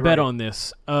 Let's You're bet right. on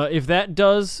this. If that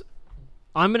does,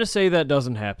 I'm gonna say that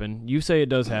doesn't happen. You say it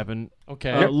does happen.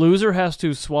 Okay. Loser has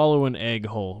to swallow an egg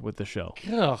whole with the shell.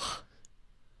 Ugh.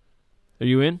 Are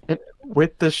you in?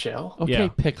 With the shell? Okay, Yeah.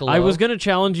 Piccolo. I was gonna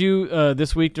challenge you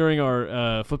this week during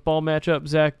our football matchup,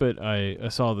 Zach, but I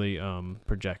saw the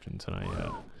projections and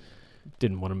I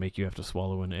didn't want to make you have to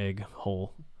swallow an egg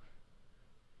whole.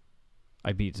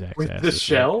 I beat Zach's With ass the this week.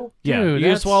 shell? Yeah, Dude, you gotta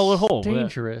that's swallow it whole.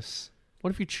 Dangerous. What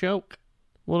if you choke?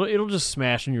 Well, it'll just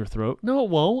smash in your throat. No, it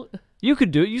won't. You could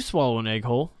do it. You swallow an egg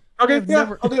whole. Okay, I've yeah,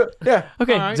 never- I'll do it. Yeah,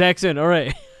 Okay, All right. Zach's in. All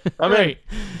right. I'm in. Great.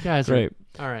 You guys are Great.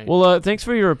 all right. Well, thanks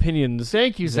for your opinions.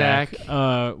 Thank you, Zach.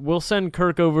 We'll send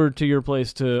Kirk over to your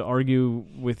place to argue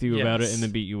with you about it Yes. and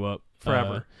then beat you up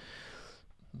Forever.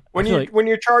 When I feel you like- when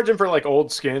you're charging for like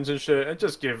old skins and shit,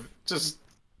 just freaking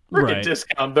Right.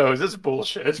 discount those. It's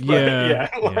bullshit. But Yeah,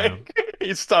 like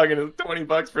he's talking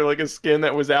 $20 for like a skin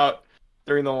that was out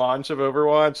during the launch of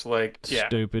Overwatch. Like, yeah,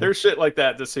 Stupid. there's shit like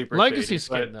that that's super Legacy shady,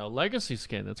 skin though. Legacy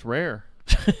skin. It's rare.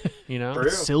 You know. True.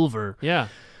 Silver. Yeah.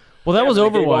 Well, that Yeah, was but I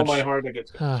gave all my Overwatch. heart to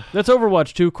get- That's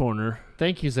Overwatch 2 corner.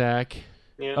 Thank you, Zach.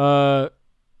 Yeah.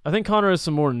 I think Connor has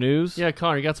some more news. Yeah,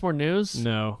 Connor, you got some more news?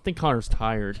 No. I think Connor's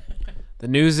tired. The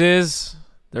news is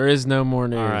there is no more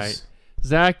news. All right.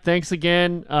 Zach, thanks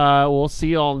again. We'll see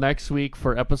you all next week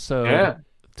for episode Yeah.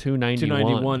 291.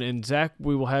 291. And Zach,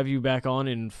 we will have you back on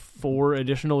in 4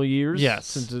 additional years. Yes.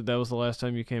 Since that was the last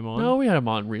time you came on. No, we had him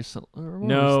on recently.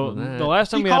 No, the last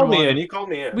time He we had called him me on, in. He called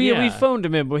me in. we Yeah. phoned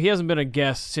him in, but he hasn't been a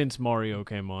guest since Mario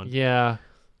came on. Yeah.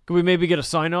 Could we maybe get a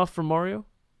sign off from Mario?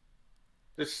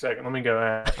 Just a second. Let me go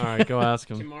ask. All right, go ask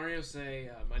Can him. Mario say,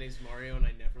 my name's Mario and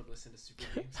I never listen to Super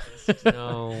Games?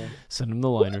 No. Send him the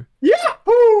liner. Yeah.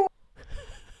 Woo!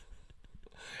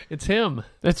 It's him.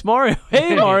 It's Mario.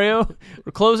 Hey, Mario.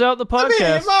 We'll close out the Me,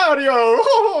 podcast. Mario.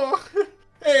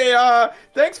 Hey,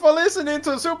 thanks for listening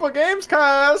to Super Games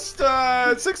Cast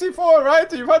 64,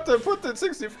 right? You have to put the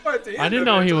 64 at the end. I didn't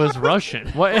of know it. he was Russian.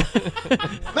 What?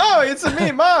 No, it's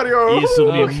me, Mario. It's me,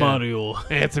 Okay. Mario.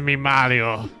 It's me,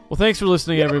 Mario. Well, thanks for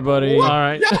listening, everybody. All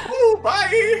right. Yahoo!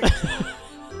 Bye.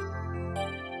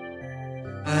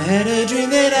 I had a dream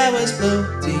that I was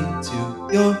floating to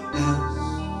your house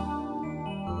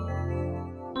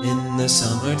in the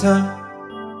summertime.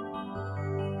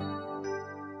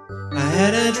 I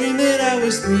had a dream that I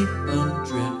was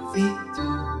 300 feet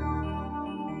tall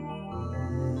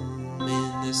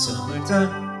in the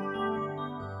summertime.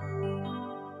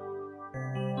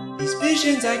 These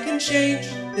visions, I can change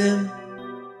them,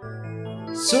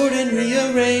 sort and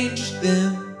rearrange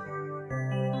them.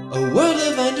 A world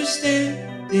of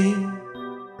understanding,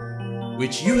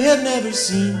 which you have never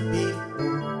seen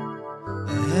before. I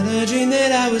had a dream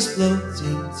that I was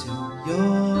floating to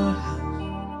your house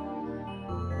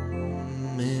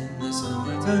in the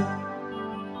summertime.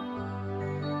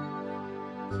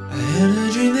 I had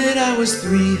a dream that I was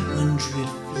 300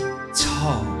 feet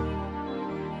tall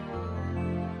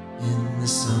in the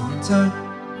summertime.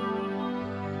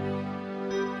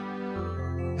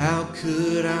 How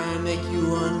could I make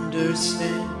you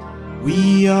understand?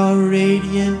 We are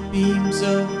radiant beams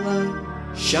of light,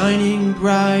 shining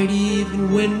bright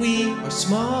even when we are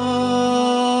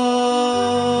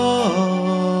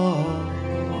small.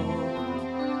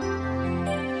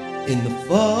 In the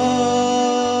fall.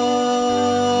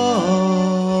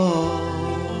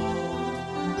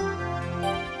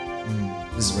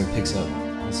 This is where it picks up.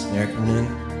 The snare coming in.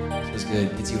 Feels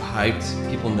good. Gets you hyped.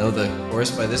 People know the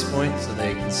chorus by this point, so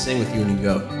they can sing with you when you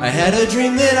go. I had a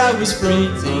dream that I was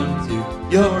floating to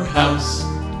your house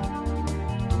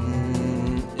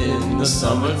in the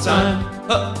summertime.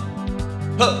 Huh.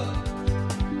 Huh.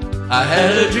 I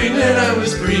had a dream that I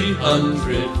was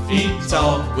 300 feet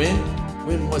tall.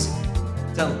 When was it?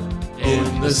 Tell them.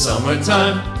 In the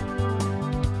summertime.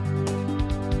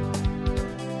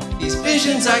 These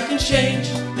visions, I can change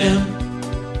them,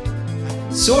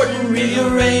 sort and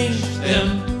rearrange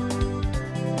them.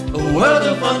 A world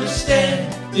of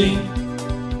understanding,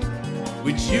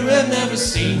 which you have never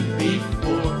seen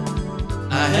before.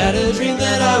 I had a dream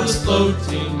that I was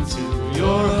floating to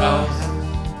your house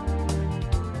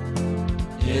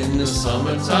in the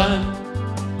summertime.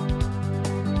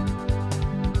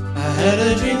 I had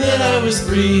a dream that I was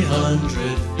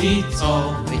 300 feet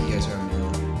tall. Thank you guys for having me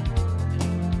on.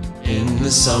 In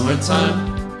the summertime.